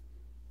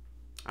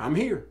 I'm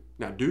here.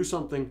 Now do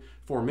something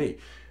for me.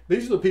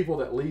 These are the people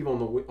that leave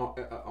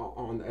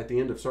at the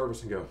end of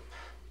service and go,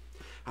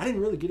 I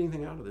didn't really get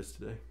anything out of this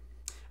today.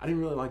 I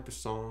didn't really like the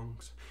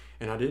songs,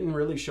 and I didn't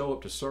really show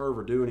up to serve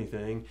or do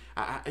anything.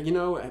 I don't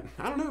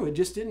know. It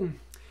just didn't.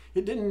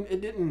 It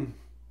didn't.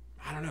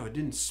 I don't know. It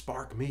didn't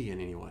spark me in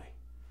any way.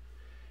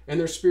 And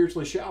they're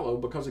spiritually shallow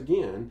because,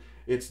 again,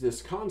 it's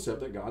this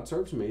concept that God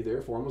serves me,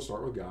 therefore I'm going to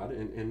start with God,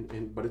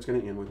 but it's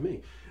going to end with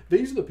me.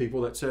 These are the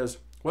people that says,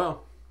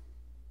 well,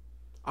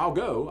 I'll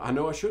go. I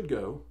know I should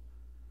go,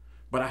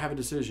 but I have a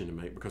decision to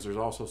make because there's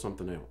also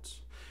something else.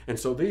 And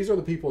so these are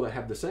the people that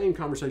have the same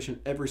conversation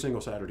every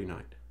single Saturday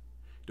night.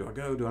 Do I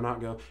go? Do I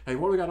not go? Hey,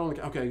 what do we got on?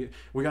 Okay,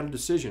 we got a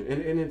decision.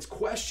 And it's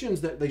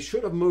questions that they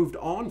should have moved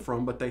on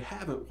from, but they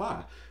haven't.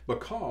 Why?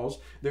 Because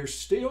they're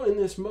still in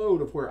this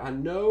mode of where I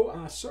know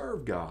I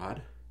serve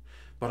God,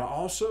 but I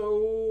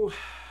also,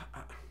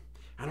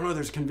 I don't know,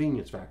 there's a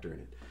convenience factor in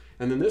it.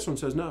 And then this one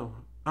says, no,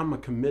 I'm a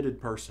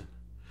committed person.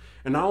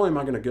 And not only am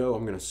I going to go,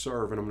 I'm going to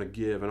serve and I'm going to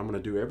give and I'm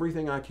going to do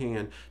everything I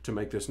can to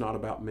make this not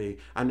about me.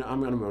 I'm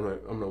going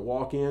to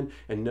walk in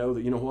and know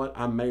that, you know what,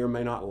 I may or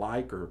may not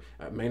like or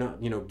I may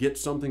not, get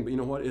something, but you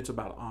know what, it's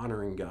about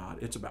honoring God.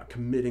 It's about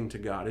committing to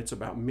God. It's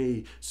about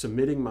me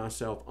submitting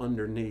myself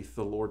underneath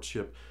the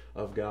lordship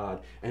of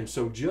God. And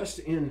so just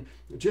in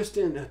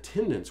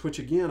attendance, which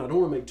again, I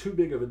don't want to make too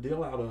big of a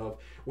deal out of,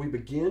 we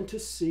begin to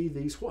see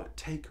these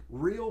take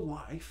real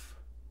life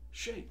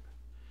shape.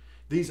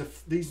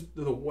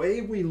 The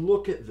way we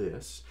look at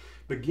this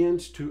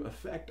begins to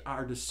affect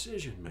our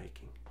decision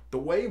making. The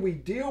way we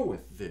deal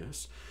with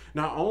this,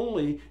 not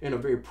only in a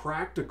very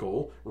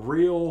practical,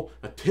 real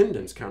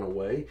attendance kind of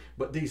way,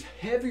 but these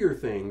heavier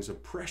things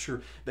of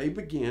pressure, they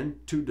begin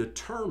to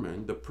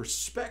determine the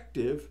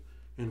perspective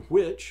in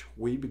which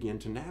we begin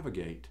to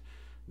navigate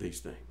these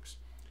things.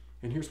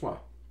 And here's why.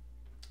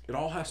 It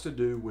all has to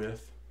do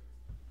with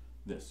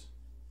this,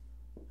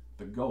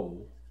 the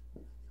goal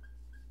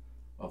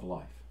of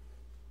life.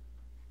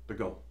 The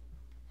goal.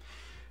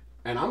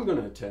 And I'm going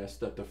to attest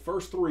that the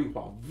first three,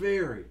 while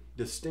very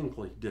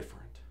distinctly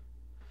different,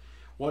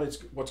 what's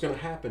going to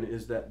happen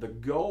is that the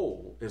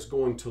goal is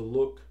going to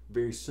look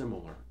very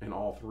similar in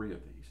all three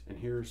of these. And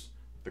here's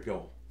the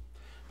goal.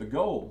 The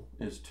goal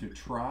is to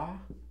try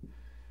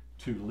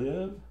to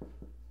live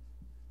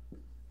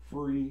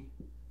free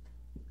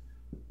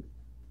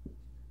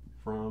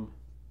from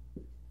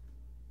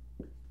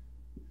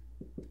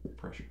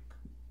pressure.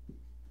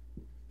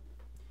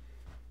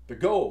 The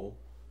goal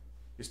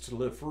is to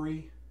live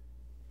free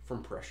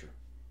from pressure.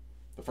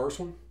 The first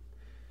one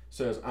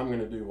says, I'm going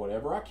to do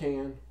whatever I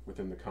can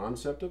within the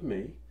concept of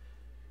me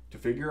to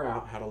figure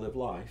out how to live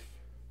life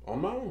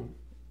on my own,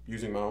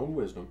 using my own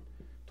wisdom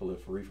to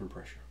live free from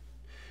pressure.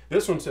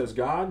 This one says,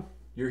 God,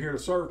 you're here to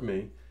serve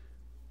me.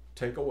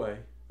 Take away,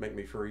 make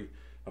me free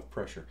of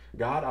pressure.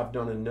 God, I've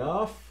done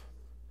enough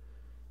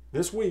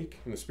this week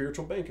in the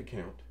spiritual bank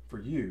account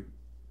for you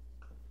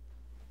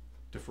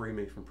to free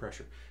me from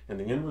pressure. And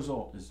the end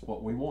result is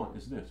what we want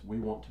is this. We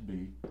want to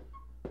be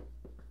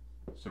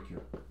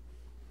secure.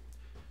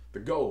 The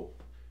goal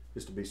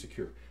is to be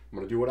secure. I'm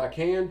going to do what I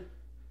can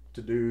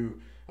to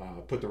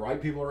put the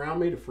right people around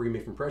me to free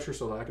me from pressure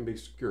so that I can be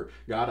secure.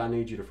 God, I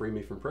need you to free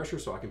me from pressure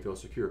so I can feel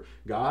secure.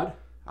 God,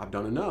 I've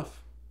done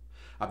enough.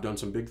 I've done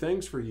some big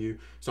things for you,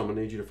 so I'm going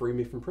to need you to free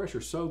me from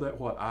pressure so that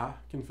I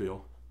can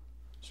feel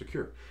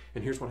secure.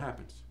 And here's what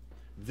happens.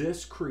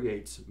 This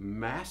creates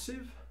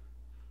massive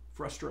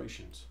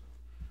frustrations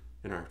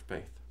in our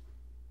faith.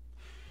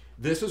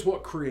 This is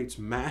what creates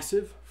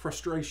massive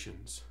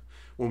frustrations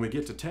when we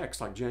get to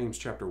texts like James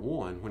chapter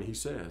 1 when he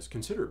says,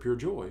 consider it pure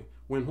joy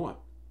when what?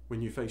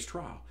 When you face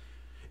trial.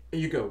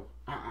 And you go,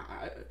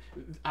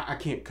 I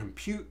can't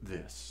compute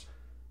this.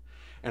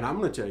 And I'm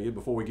going to tell you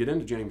before we get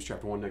into James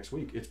chapter 1 next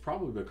week, it's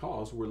probably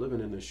because we're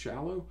living in this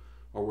shallow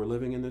or we're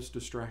living in this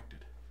distracted.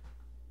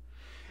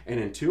 And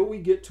until we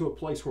get to a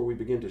place where we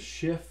begin to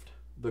shift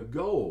the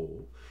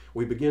goal,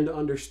 we begin to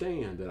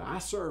understand that I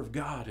serve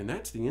God and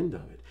that's the end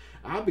of it.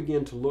 I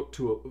begin to look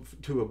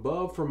to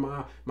above for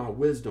my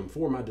wisdom,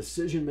 for my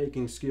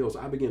decision-making skills.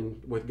 I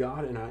begin with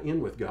God and I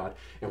end with God.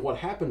 And what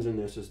happens in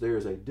this is there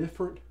is a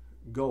different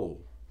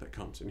goal that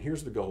comes. And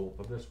here's the goal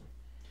of this one.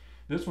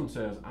 This one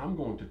says, I'm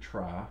going to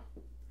try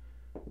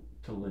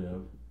to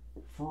live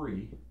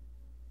free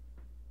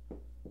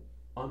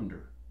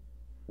under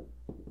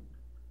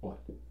what?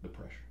 The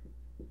pressure.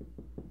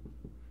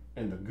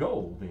 And the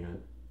goal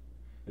then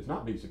is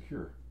not be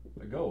secure.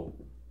 The goal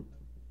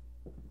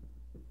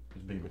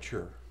is be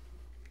mature.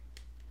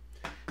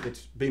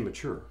 It's be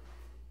mature.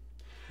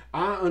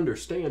 I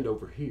understand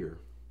over here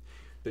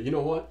that, you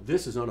know what,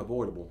 this is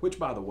unavoidable. Which,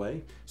 by the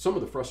way, some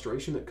of the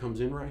frustration that comes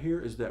in right here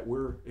is that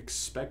we're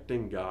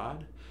expecting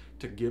God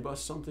to give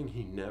us something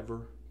He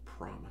never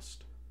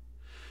promised.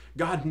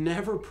 God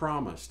never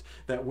promised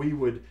that we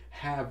would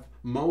have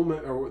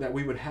that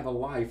we would have a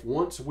life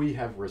once we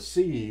have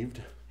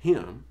received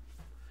Him.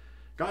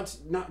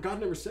 God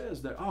never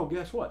says that, oh,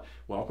 guess what?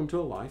 Welcome to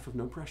a life of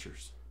no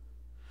pressures.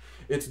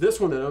 It's this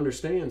one that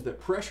understands that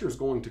pressure is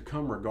going to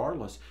come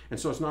regardless. And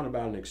so it's not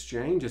about an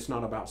exchange. It's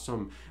not about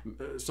some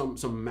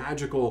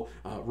magical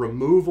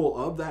removal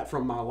of that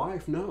from my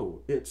life.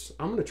 No, it's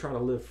I'm going to try to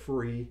live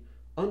free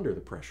under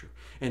the pressure.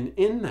 And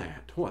in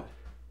that, what?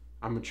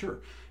 I'm mature.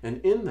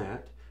 And in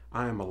that,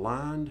 I am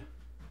aligned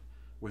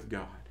with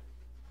God.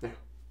 Now,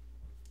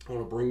 I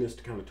want to bring this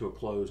to a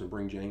close and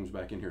bring James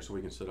back in here so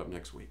we can sit up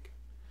next week.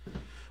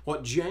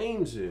 What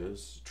James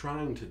is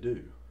trying to do,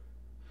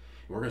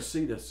 and we're going to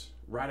see this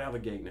right out of the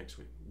gate next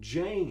week.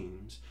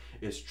 James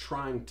is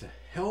trying to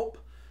help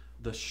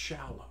the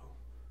shallow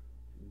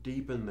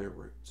deepen their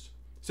roots.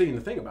 See, and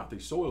the thing about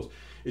these soils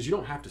is you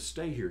don't have to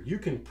stay here. You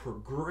can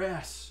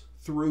progress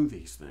through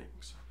these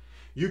things.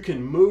 You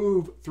can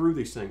move through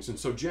these things. And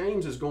so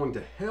James is going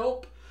to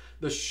help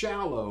the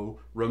shallow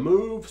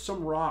remove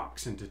some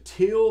rocks and to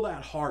till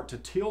that heart, to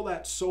till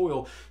that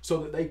soil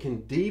so that they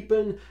can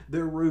deepen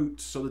their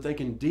roots, so that they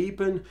can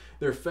deepen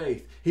their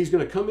faith. He's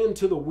going to come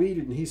into the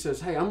weeded and he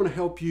says, hey, I'm going to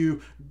help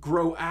you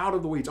grow out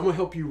of the weeds. I'm going to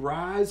help you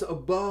rise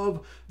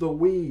above the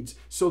weeds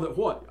so that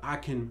what? I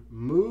can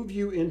move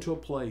you into a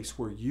place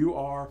where you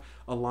are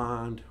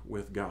aligned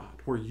with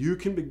God, where you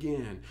can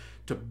begin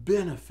to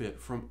benefit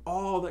from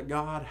all that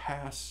God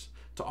has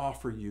to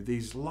offer you,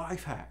 these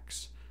life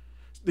hacks,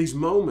 these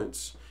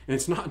moments. And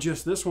it's not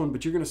just this one,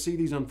 but you're going to see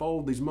these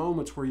unfold, these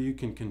moments where you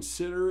can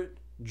consider it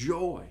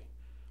joy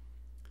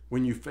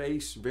when you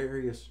face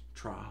various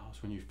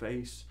trials, when you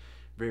face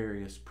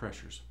various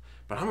pressures.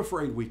 But I'm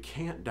afraid we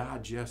can't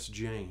digest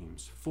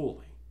James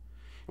fully.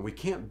 And we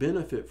can't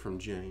benefit from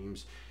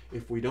James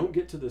if we don't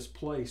get to this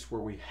place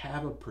where we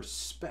have a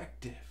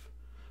perspective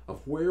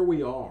of where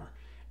we are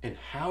and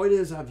how it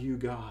is I view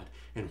God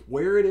and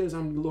where it is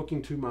I'm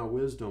looking to my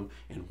wisdom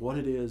and what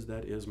it is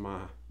that is my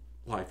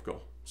life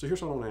goal. So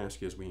here's what I want to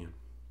ask you as we end.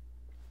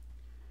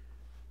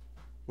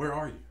 Where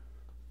are you?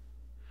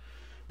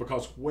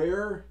 Because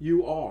where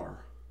you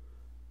are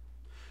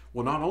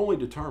will not only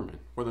determine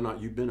whether or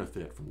not you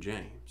benefit from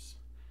James,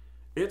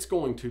 it's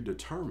going to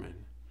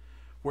determine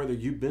whether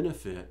you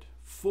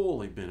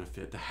fully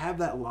benefit, to have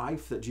that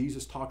life that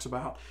Jesus talks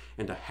about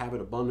and to have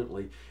it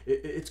abundantly.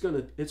 It's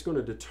going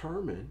to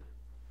determine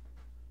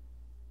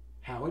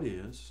how it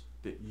is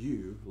that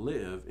you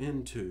live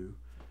into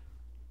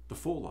the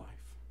full life.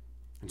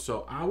 And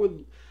so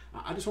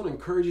I just want to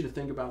encourage you to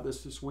think about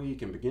this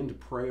week and begin to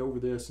pray over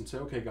this and say,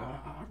 okay, God,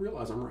 I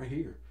realize I'm right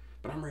here,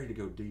 but I'm ready to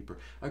go deeper.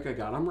 Okay,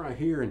 God, I'm right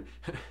here. And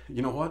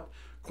you know what?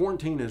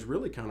 Quarantine has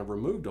really kind of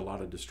removed a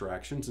lot of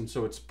distractions. And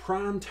so it's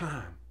prime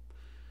time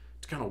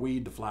to kind of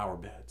weed the flower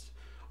beds.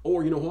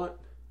 Or you know what?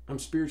 I'm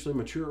spiritually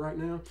mature right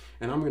now,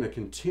 and I'm going to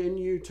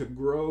continue to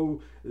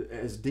grow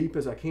as deep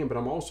as I can, but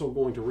I'm also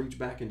going to reach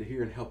back into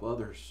here and help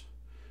others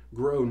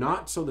grow,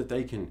 not so that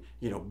they can,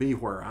 be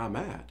where I'm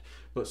at,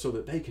 but so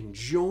that they can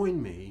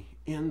join me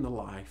in the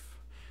life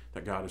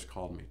that God has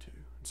called me to.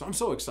 So I'm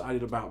so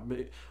excited about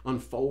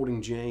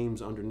unfolding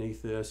James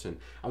underneath this, and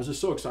I was just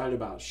so excited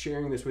about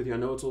sharing this with you. I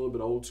know it's a little bit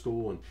old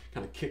school and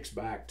kind of kicks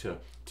back to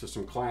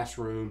some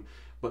classroom,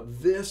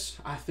 but this,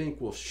 I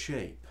think, will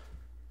shape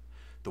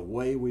the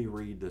way we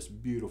read this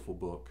beautiful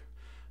book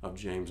of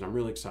James, and I'm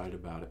really excited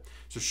about it.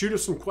 So shoot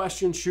us some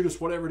questions, shoot us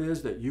whatever it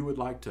is that you would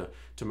like to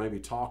maybe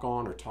talk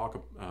on or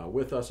talk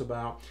with us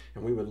about,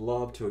 and we would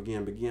love to,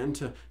 again, begin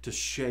to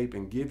shape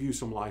and give you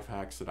some life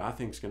hacks that I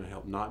think is going to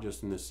help not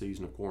just in this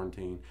season of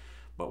quarantine,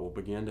 but will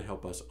begin to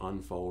help us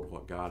unfold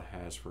what God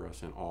has for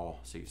us in all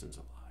seasons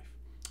of life.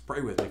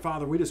 Pray with me.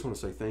 Father, we just want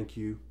to say thank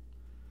you.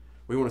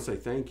 We want to say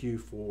thank you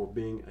for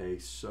being a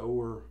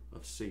sower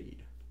of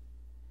seed.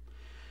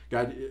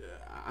 God,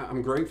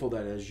 I'm grateful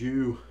that as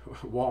you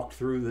walked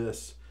through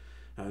this,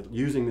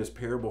 using this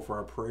parable for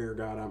our prayer,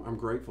 God, I'm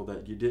grateful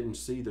that you didn't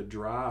see the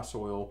dry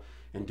soil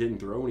and didn't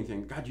throw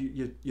anything. God,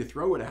 you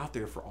throw it out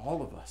there for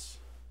all of us.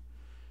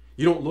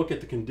 You don't look at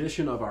the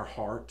condition of our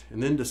heart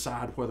and then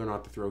decide whether or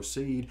not to throw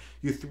seed.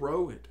 You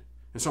throw it.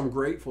 And so I'm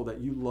grateful that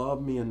you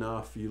love me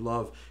enough, you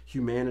love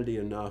humanity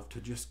enough to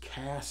just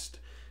cast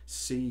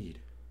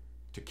seed,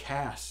 to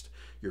cast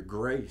your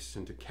grace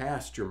and to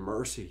cast your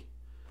mercy.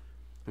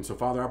 And so,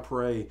 Father, I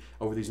pray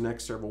over these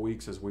next several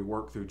weeks as we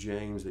work through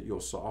James that you'll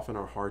soften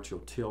our hearts, you'll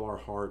till our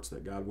hearts,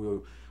 that God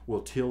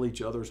will till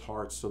each other's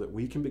hearts so that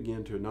we can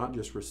begin to not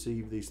just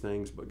receive these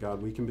things, but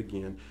God, we can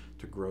begin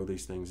to grow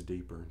these things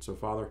deeper. And so,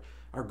 Father,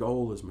 our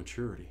goal is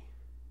maturity.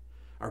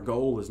 Our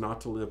goal is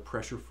not to live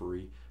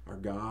pressure-free.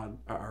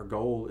 Our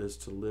goal is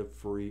to live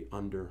free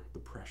under the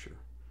pressure.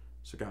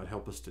 So, God,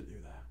 help us to do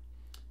that.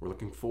 We're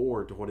looking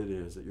forward to what it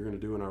is that you're going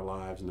to do in our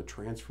lives and the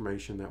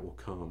transformation that will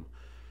come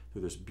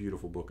through this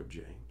beautiful book of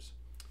James.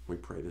 We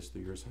pray this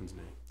through your son's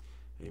name.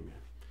 Amen.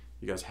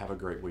 You guys have a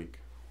great week.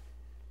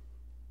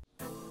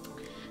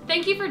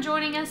 Thank you for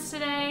joining us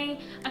today.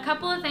 A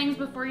couple of things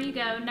before you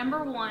go.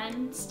 Number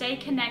one, stay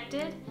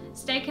connected.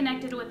 Stay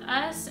connected with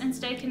us and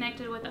stay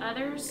connected with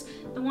others.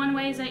 The one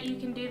ways that you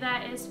can do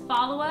that is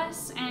follow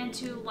us and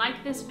to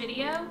like this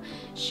video.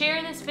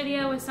 Share this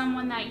video with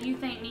someone that you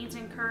think needs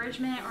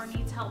encouragement or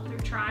needs help through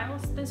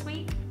trials this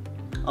week.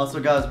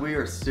 Also, guys, we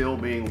are still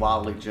being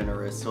wildly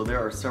generous, so there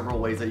are several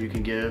ways that you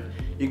can give.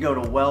 You can go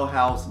to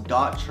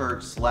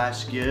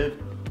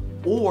wellhouse.church/give,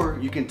 or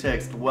you can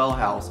text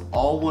wellhouse,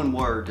 all one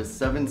word, to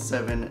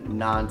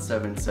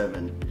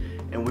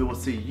 77977. And we will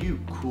see you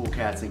cool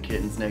cats and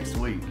kittens next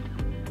week.